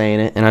keep saying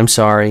it, and I'm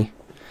sorry,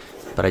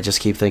 but I just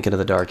keep thinking of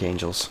the Dark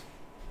Angels.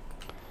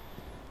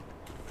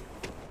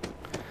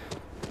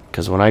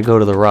 Because when I go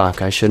to the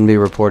Rock, I shouldn't be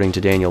reporting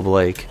to Daniel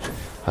Blake.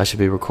 I should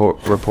be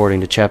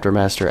reporting to Chapter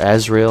Master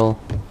Azrael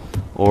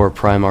or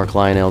Primarch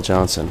Lionel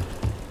Johnson.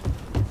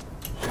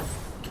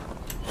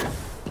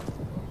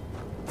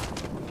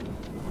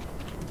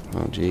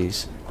 Oh,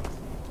 jeez.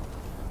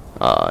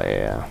 Oh,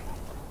 yeah.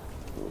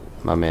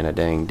 My man a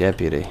dang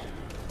deputy.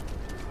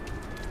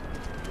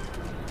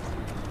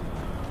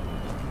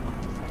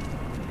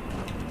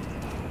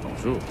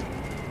 Bonjour.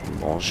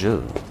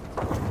 Bonjour.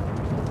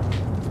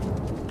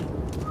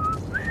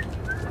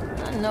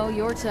 I know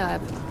your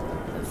type.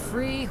 The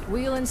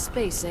free-wheeling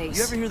space ace.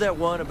 You ever hear that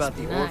one about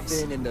the Nice.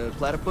 orphan and the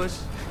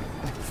platypus?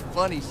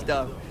 Funny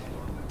stuff.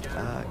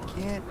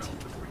 Can't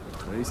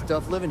really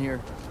tough living here,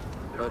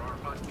 but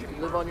you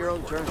can live on your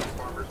own terms.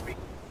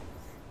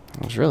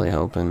 I was really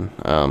hoping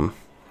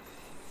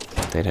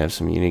they'd have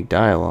some unique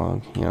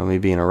dialogue, you know, me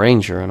being a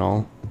ranger and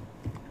all.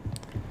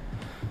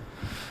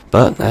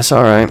 But that's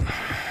alright.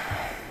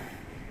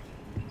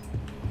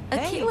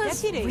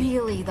 Aquila's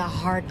really the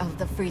heart of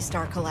the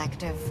FREESTAR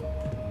Collective.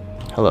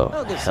 Hello,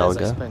 Helga says I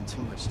Helga. spend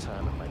too much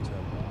time on my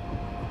terminal.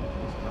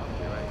 He's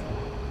probably right.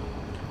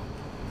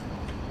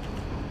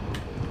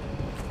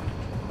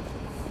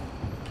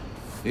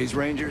 These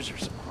Rangers are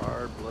some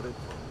hard-blooded.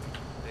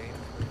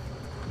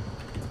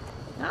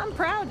 I'm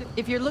proud.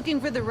 If you're looking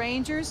for the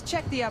Rangers,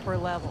 check the upper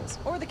levels,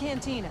 or the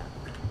cantina.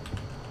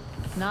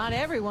 Not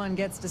everyone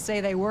gets to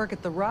say they work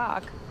at the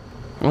Rock.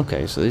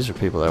 Okay, so these are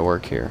people that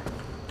work here.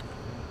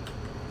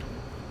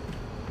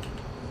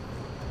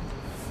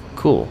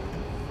 Cool.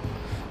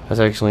 That's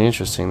actually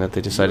interesting that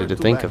they decided to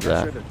think of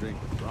that.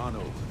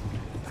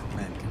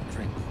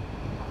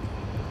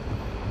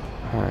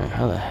 Alright,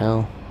 how the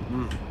hell?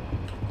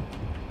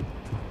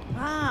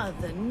 Ah,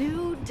 the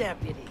new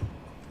deputy.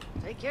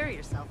 Take care of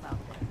yourself out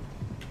there.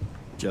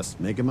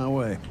 Just making my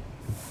way.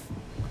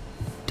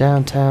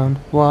 Downtown,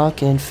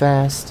 walking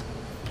fast.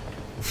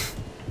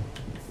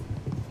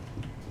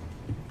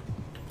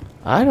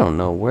 I don't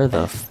know where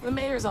the The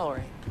mayor's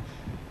alright.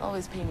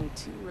 Always painting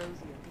too rosy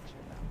a picture.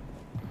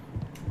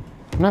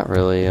 I'm not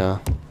really, is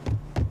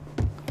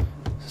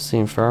this the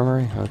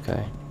infirmary?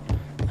 Okay.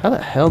 How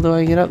the hell do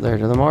I get up there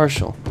to the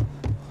Marshal?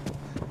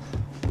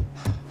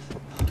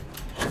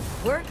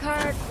 Work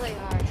hard, play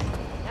hard.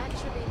 That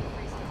should be the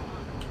FREESTAR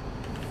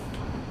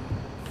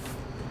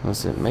motto.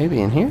 Was it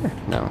maybe in here?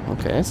 No.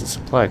 Okay, it's a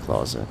supply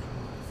closet.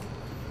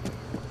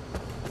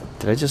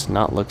 Did I just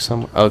not look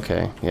somewhere?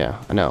 Okay,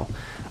 yeah, I know.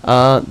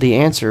 The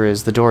answer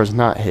is the door is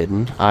not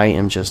hidden. I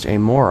am just a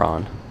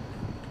moron.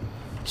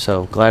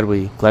 So glad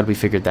we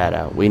figured that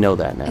out. We know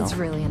that now. It's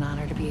really an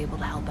honor to be able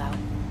to help out.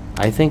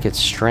 I think it's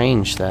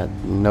strange that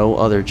no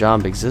other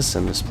job exists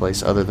in this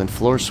place other than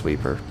floor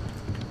sweeper.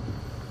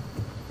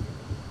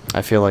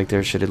 I feel like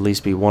there should at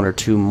least be one or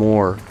two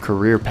more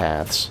career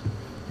paths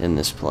in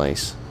this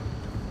place.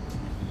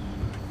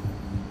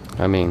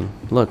 I mean,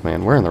 look,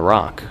 man, we're in the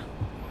Rock.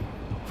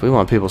 If we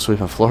want people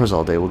sweeping floors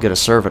all day, we'll get a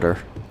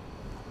servitor.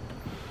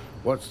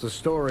 What's the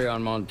story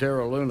on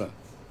Montara Luna?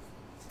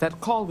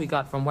 That call we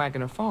got from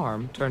Wagner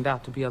Farm turned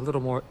out to be a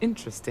little more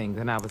interesting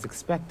than I was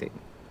expecting.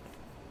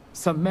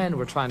 Some men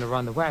were trying to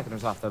run the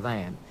Wagners off the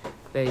land.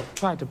 They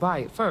tried to buy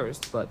it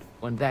first, but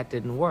when that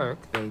didn't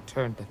work, they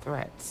turned to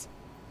threats.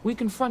 We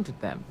confronted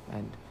them,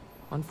 and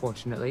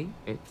unfortunately,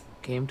 it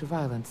came to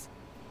violence.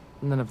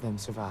 None of them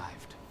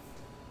survived.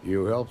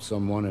 You helped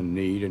someone in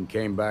need and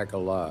came back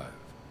alive.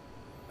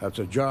 That's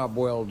a job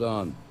well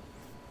done.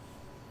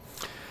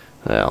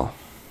 Well,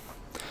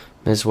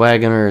 Miss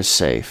Wagner is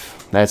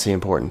safe. That's the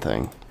important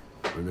thing.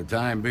 For the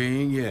time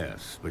being,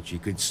 yes, but she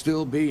could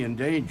still be in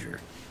danger.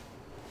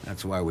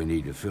 That's why we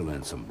need to fill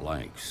in some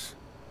blanks.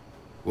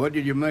 What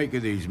did you make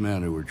of these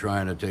men who were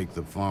trying to take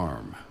the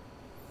farm?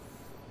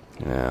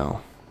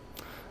 Well,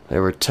 they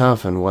were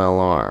tough and well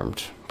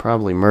armed.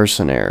 Probably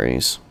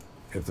mercenaries.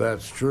 If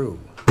that's true,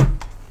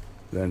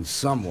 then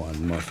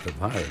someone must have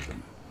hired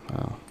them.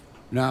 Oh.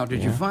 Now, did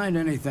Yeah. you find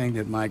anything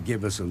that might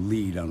give us a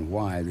lead on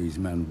why these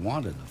men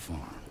wanted the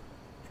farm?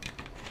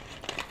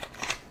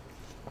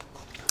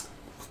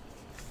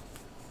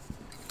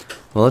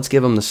 Well, let's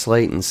give them the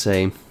slate and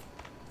say,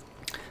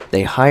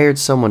 They hired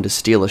someone to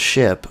steal a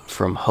ship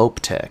from Hope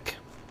Tech.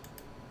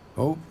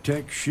 Hope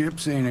Tech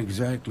ships ain't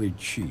exactly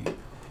cheap.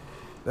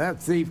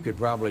 That thief could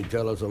probably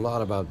tell us a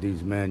lot about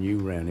these men you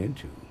ran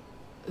into.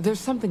 There's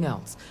something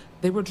else.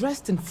 They were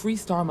dressed in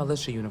FREESTAR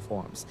militia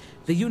uniforms.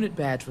 The unit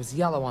badge was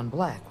yellow on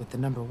black with the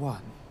number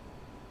 1.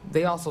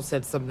 They also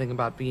said something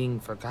about being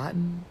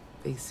forgotten.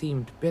 They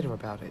seemed bitter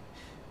about it.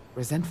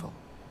 Resentful.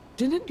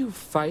 Didn't you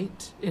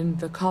fight in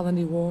the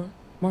Colony War,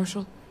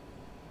 Marshal?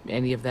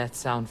 Any of that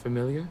sound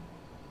familiar?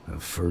 The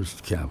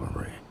 1st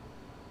Cavalry.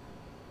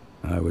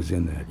 I was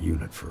in that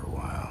unit for a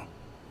while.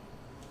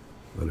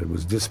 But it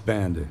was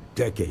disbanded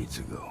decades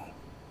ago.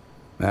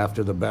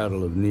 After the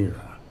Battle of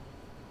Nera.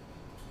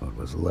 What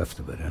was left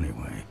of it,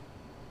 anyway.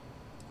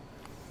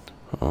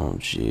 Oh,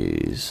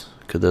 jeez.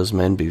 Could those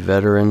men be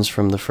veterans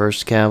from the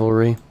 1st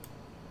Cavalry?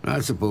 I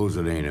suppose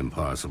it ain't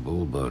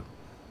impossible, but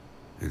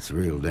it's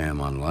real damn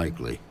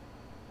unlikely.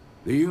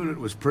 The unit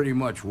was pretty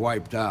much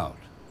wiped out,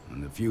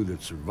 and the few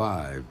that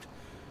survived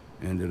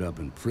ended up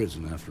in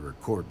prison after a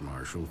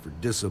court-martial for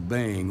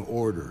disobeying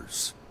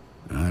orders.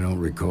 I don't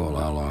recall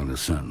how long the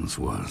sentence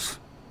was.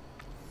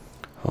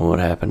 Well, what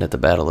happened at the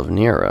Battle of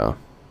Nera?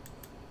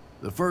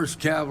 The 1st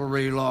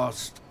Cavalry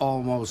lost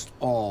almost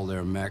all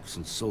their mechs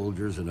and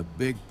soldiers in a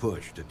big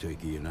push to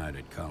take a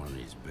United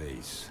Colonies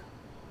base.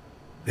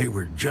 They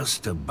were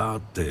just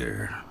about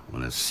there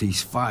when a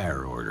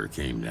ceasefire order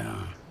came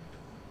down.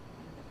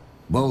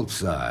 Both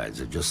sides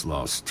had just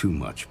lost too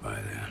much by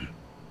then.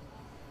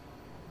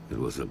 It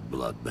was a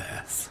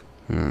bloodbath.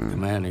 The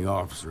commanding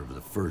officer of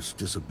the 1st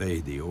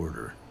disobeyed the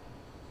order.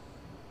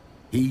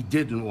 He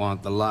didn't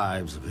want the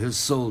lives of his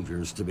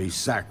soldiers to be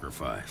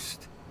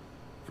sacrificed.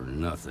 For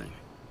nothing.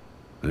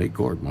 They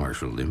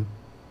court-martialed him,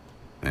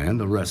 and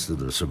the rest of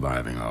the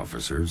surviving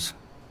officers,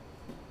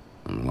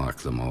 and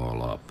locked them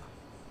all up.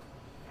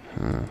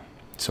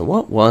 So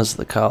what was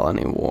the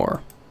Colony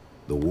War?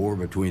 The war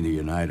between the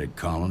United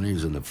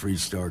Colonies and the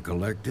FREESTAR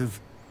Collective?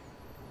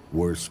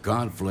 Worst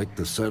conflict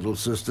the settled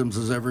systems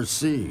has ever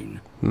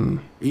seen.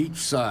 Each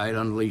side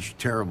unleashed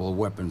terrible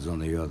weapons on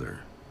the other,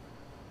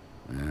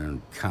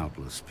 and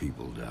countless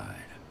people died.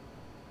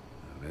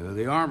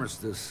 The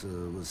armistice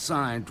was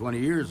signed 20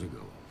 years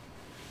ago.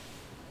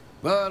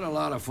 But a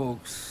lot of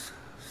folks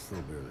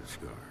still bear their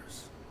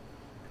scars.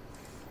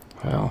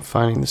 Well,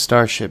 finding the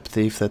starship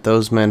thief that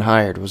those men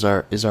hired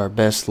is our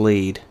best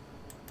lead.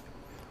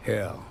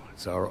 Hell,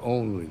 it's our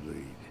only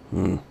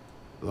lead.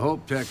 The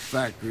Hope Tech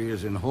factory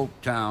is in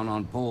Hope Town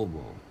on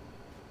Polvo.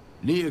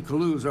 Nia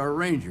Kalu's our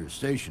ranger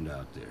stationed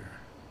out there.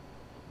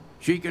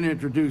 She can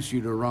introduce you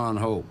to Ron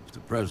Hope, the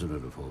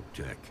president of Hope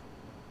Tech.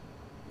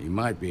 He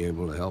might be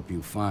able to help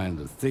you find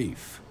the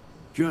thief.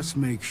 Just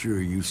make sure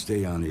you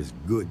stay on his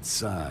good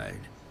side.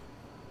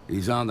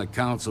 He's on the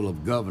Council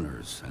of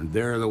Governors, and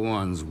they're the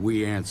ones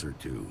we answer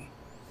to.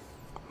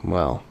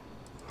 Well,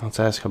 let's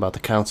ask about the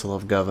Council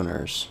of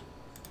Governors.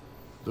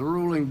 The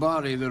ruling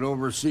body that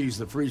oversees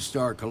the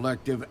FREESTAR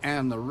Collective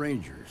and the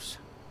Rangers.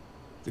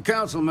 The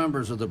council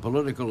members are the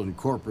political and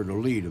corporate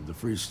elite of the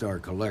FREESTAR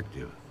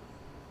Collective,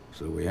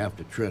 so we have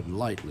to tread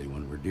lightly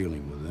when we're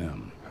dealing with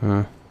them.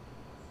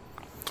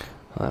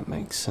 Well, that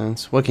makes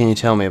sense. What can you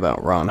tell me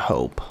about Ron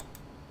Hope?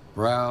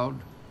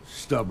 Proud,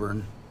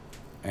 stubborn,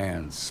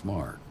 and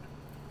smart.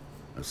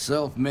 A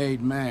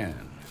self-made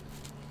man.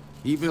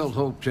 He built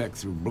Hope Tech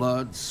through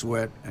blood,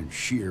 sweat, and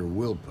sheer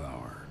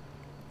willpower.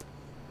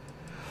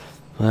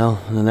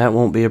 Well, then that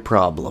won't be a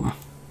problem.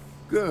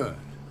 Good.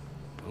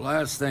 The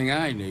last thing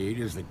I need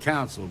is the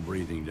council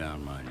breathing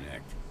down my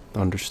neck.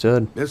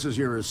 Understood. This is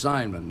your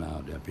assignment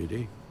now,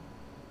 Deputy.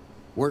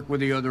 Work with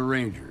the other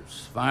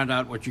Rangers. Find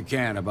out what you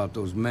can about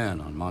those men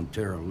on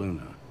Montara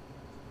Luna.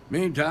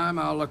 Meantime,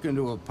 I'll look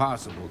into a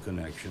possible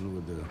connection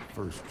with the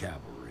 1st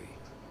Cavalry.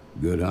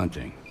 Good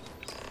hunting.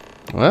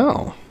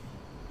 Well,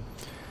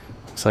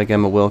 looks like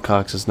Emma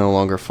Wilcox is no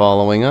longer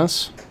following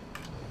us.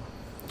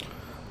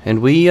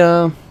 And we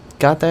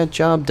got that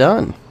job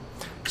done.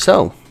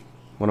 So,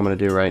 what I'm going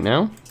to do right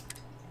now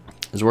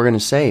is we're going to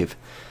save.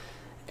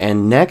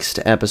 And next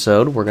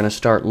episode, we're going to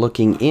start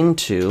looking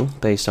into,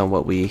 based on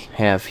what we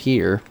have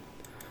here,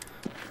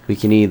 we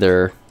can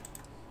either,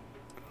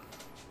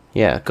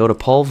 go to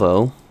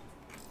Polvo,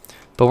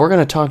 but we're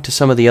going to talk to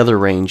some of the other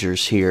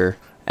Rangers here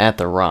at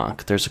the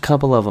Rock. There's a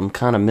couple of them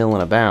kind of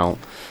milling about.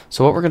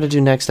 So what we're going to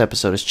do next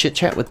episode is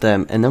chit-chat with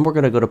them, and then we're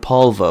going to go to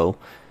Polvo,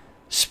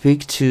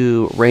 speak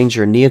to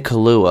Ranger Nia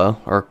Kalua,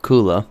 or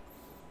Kula,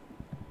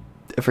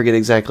 I forget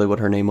exactly what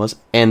her name was,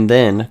 and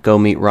then go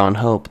meet Ron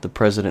Hope, the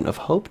president of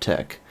Hope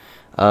Tech.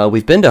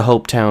 We've been to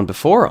Hope Town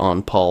before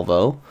on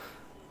Polvo.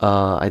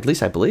 At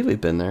least I believe we've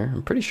been there.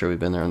 I'm pretty sure we've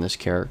been there on this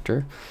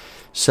character.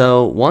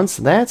 So once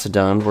that's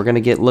done, we're going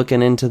to get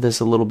looking into this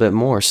a little bit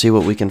more, see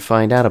what we can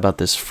find out about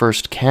this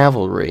 1st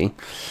Cavalry,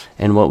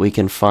 and what we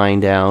can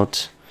find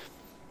out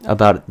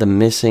about the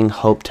missing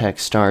Hope Tech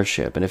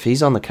starship. And if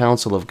he's on the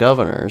Council of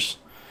Governors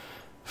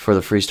for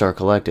the FREESTAR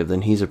Collective,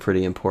 then he's a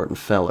pretty important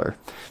feller.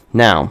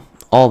 Now,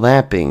 all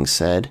that being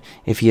said,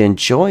 if you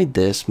enjoyed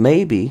this,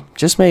 maybe,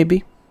 just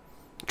maybe,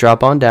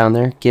 drop on down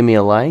there, give me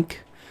a like,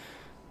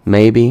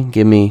 maybe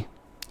give me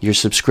your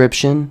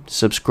subscription,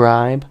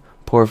 subscribe,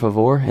 por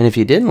favor. And if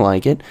you didn't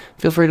like it,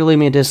 feel free to leave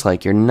me a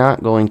dislike. You're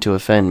not going to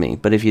offend me.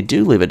 But if you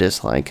do leave a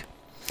dislike,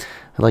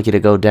 I'd like you to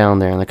go down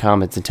there in the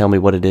comments and tell me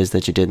what it is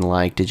that you didn't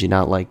like. Did you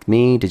not like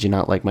me? Did you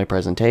not like my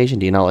presentation?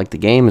 Do you not like the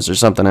game? Is there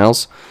something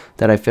else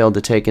that I failed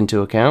to take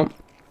into account?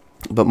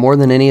 But more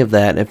than any of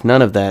that, if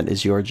none of that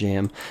is your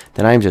jam,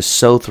 then I'm just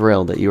so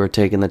thrilled that you are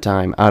taking the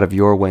time out of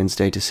your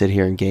Wednesday to sit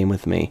here and game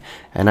with me.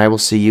 And I will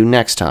see you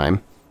next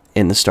time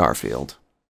in the Starfield.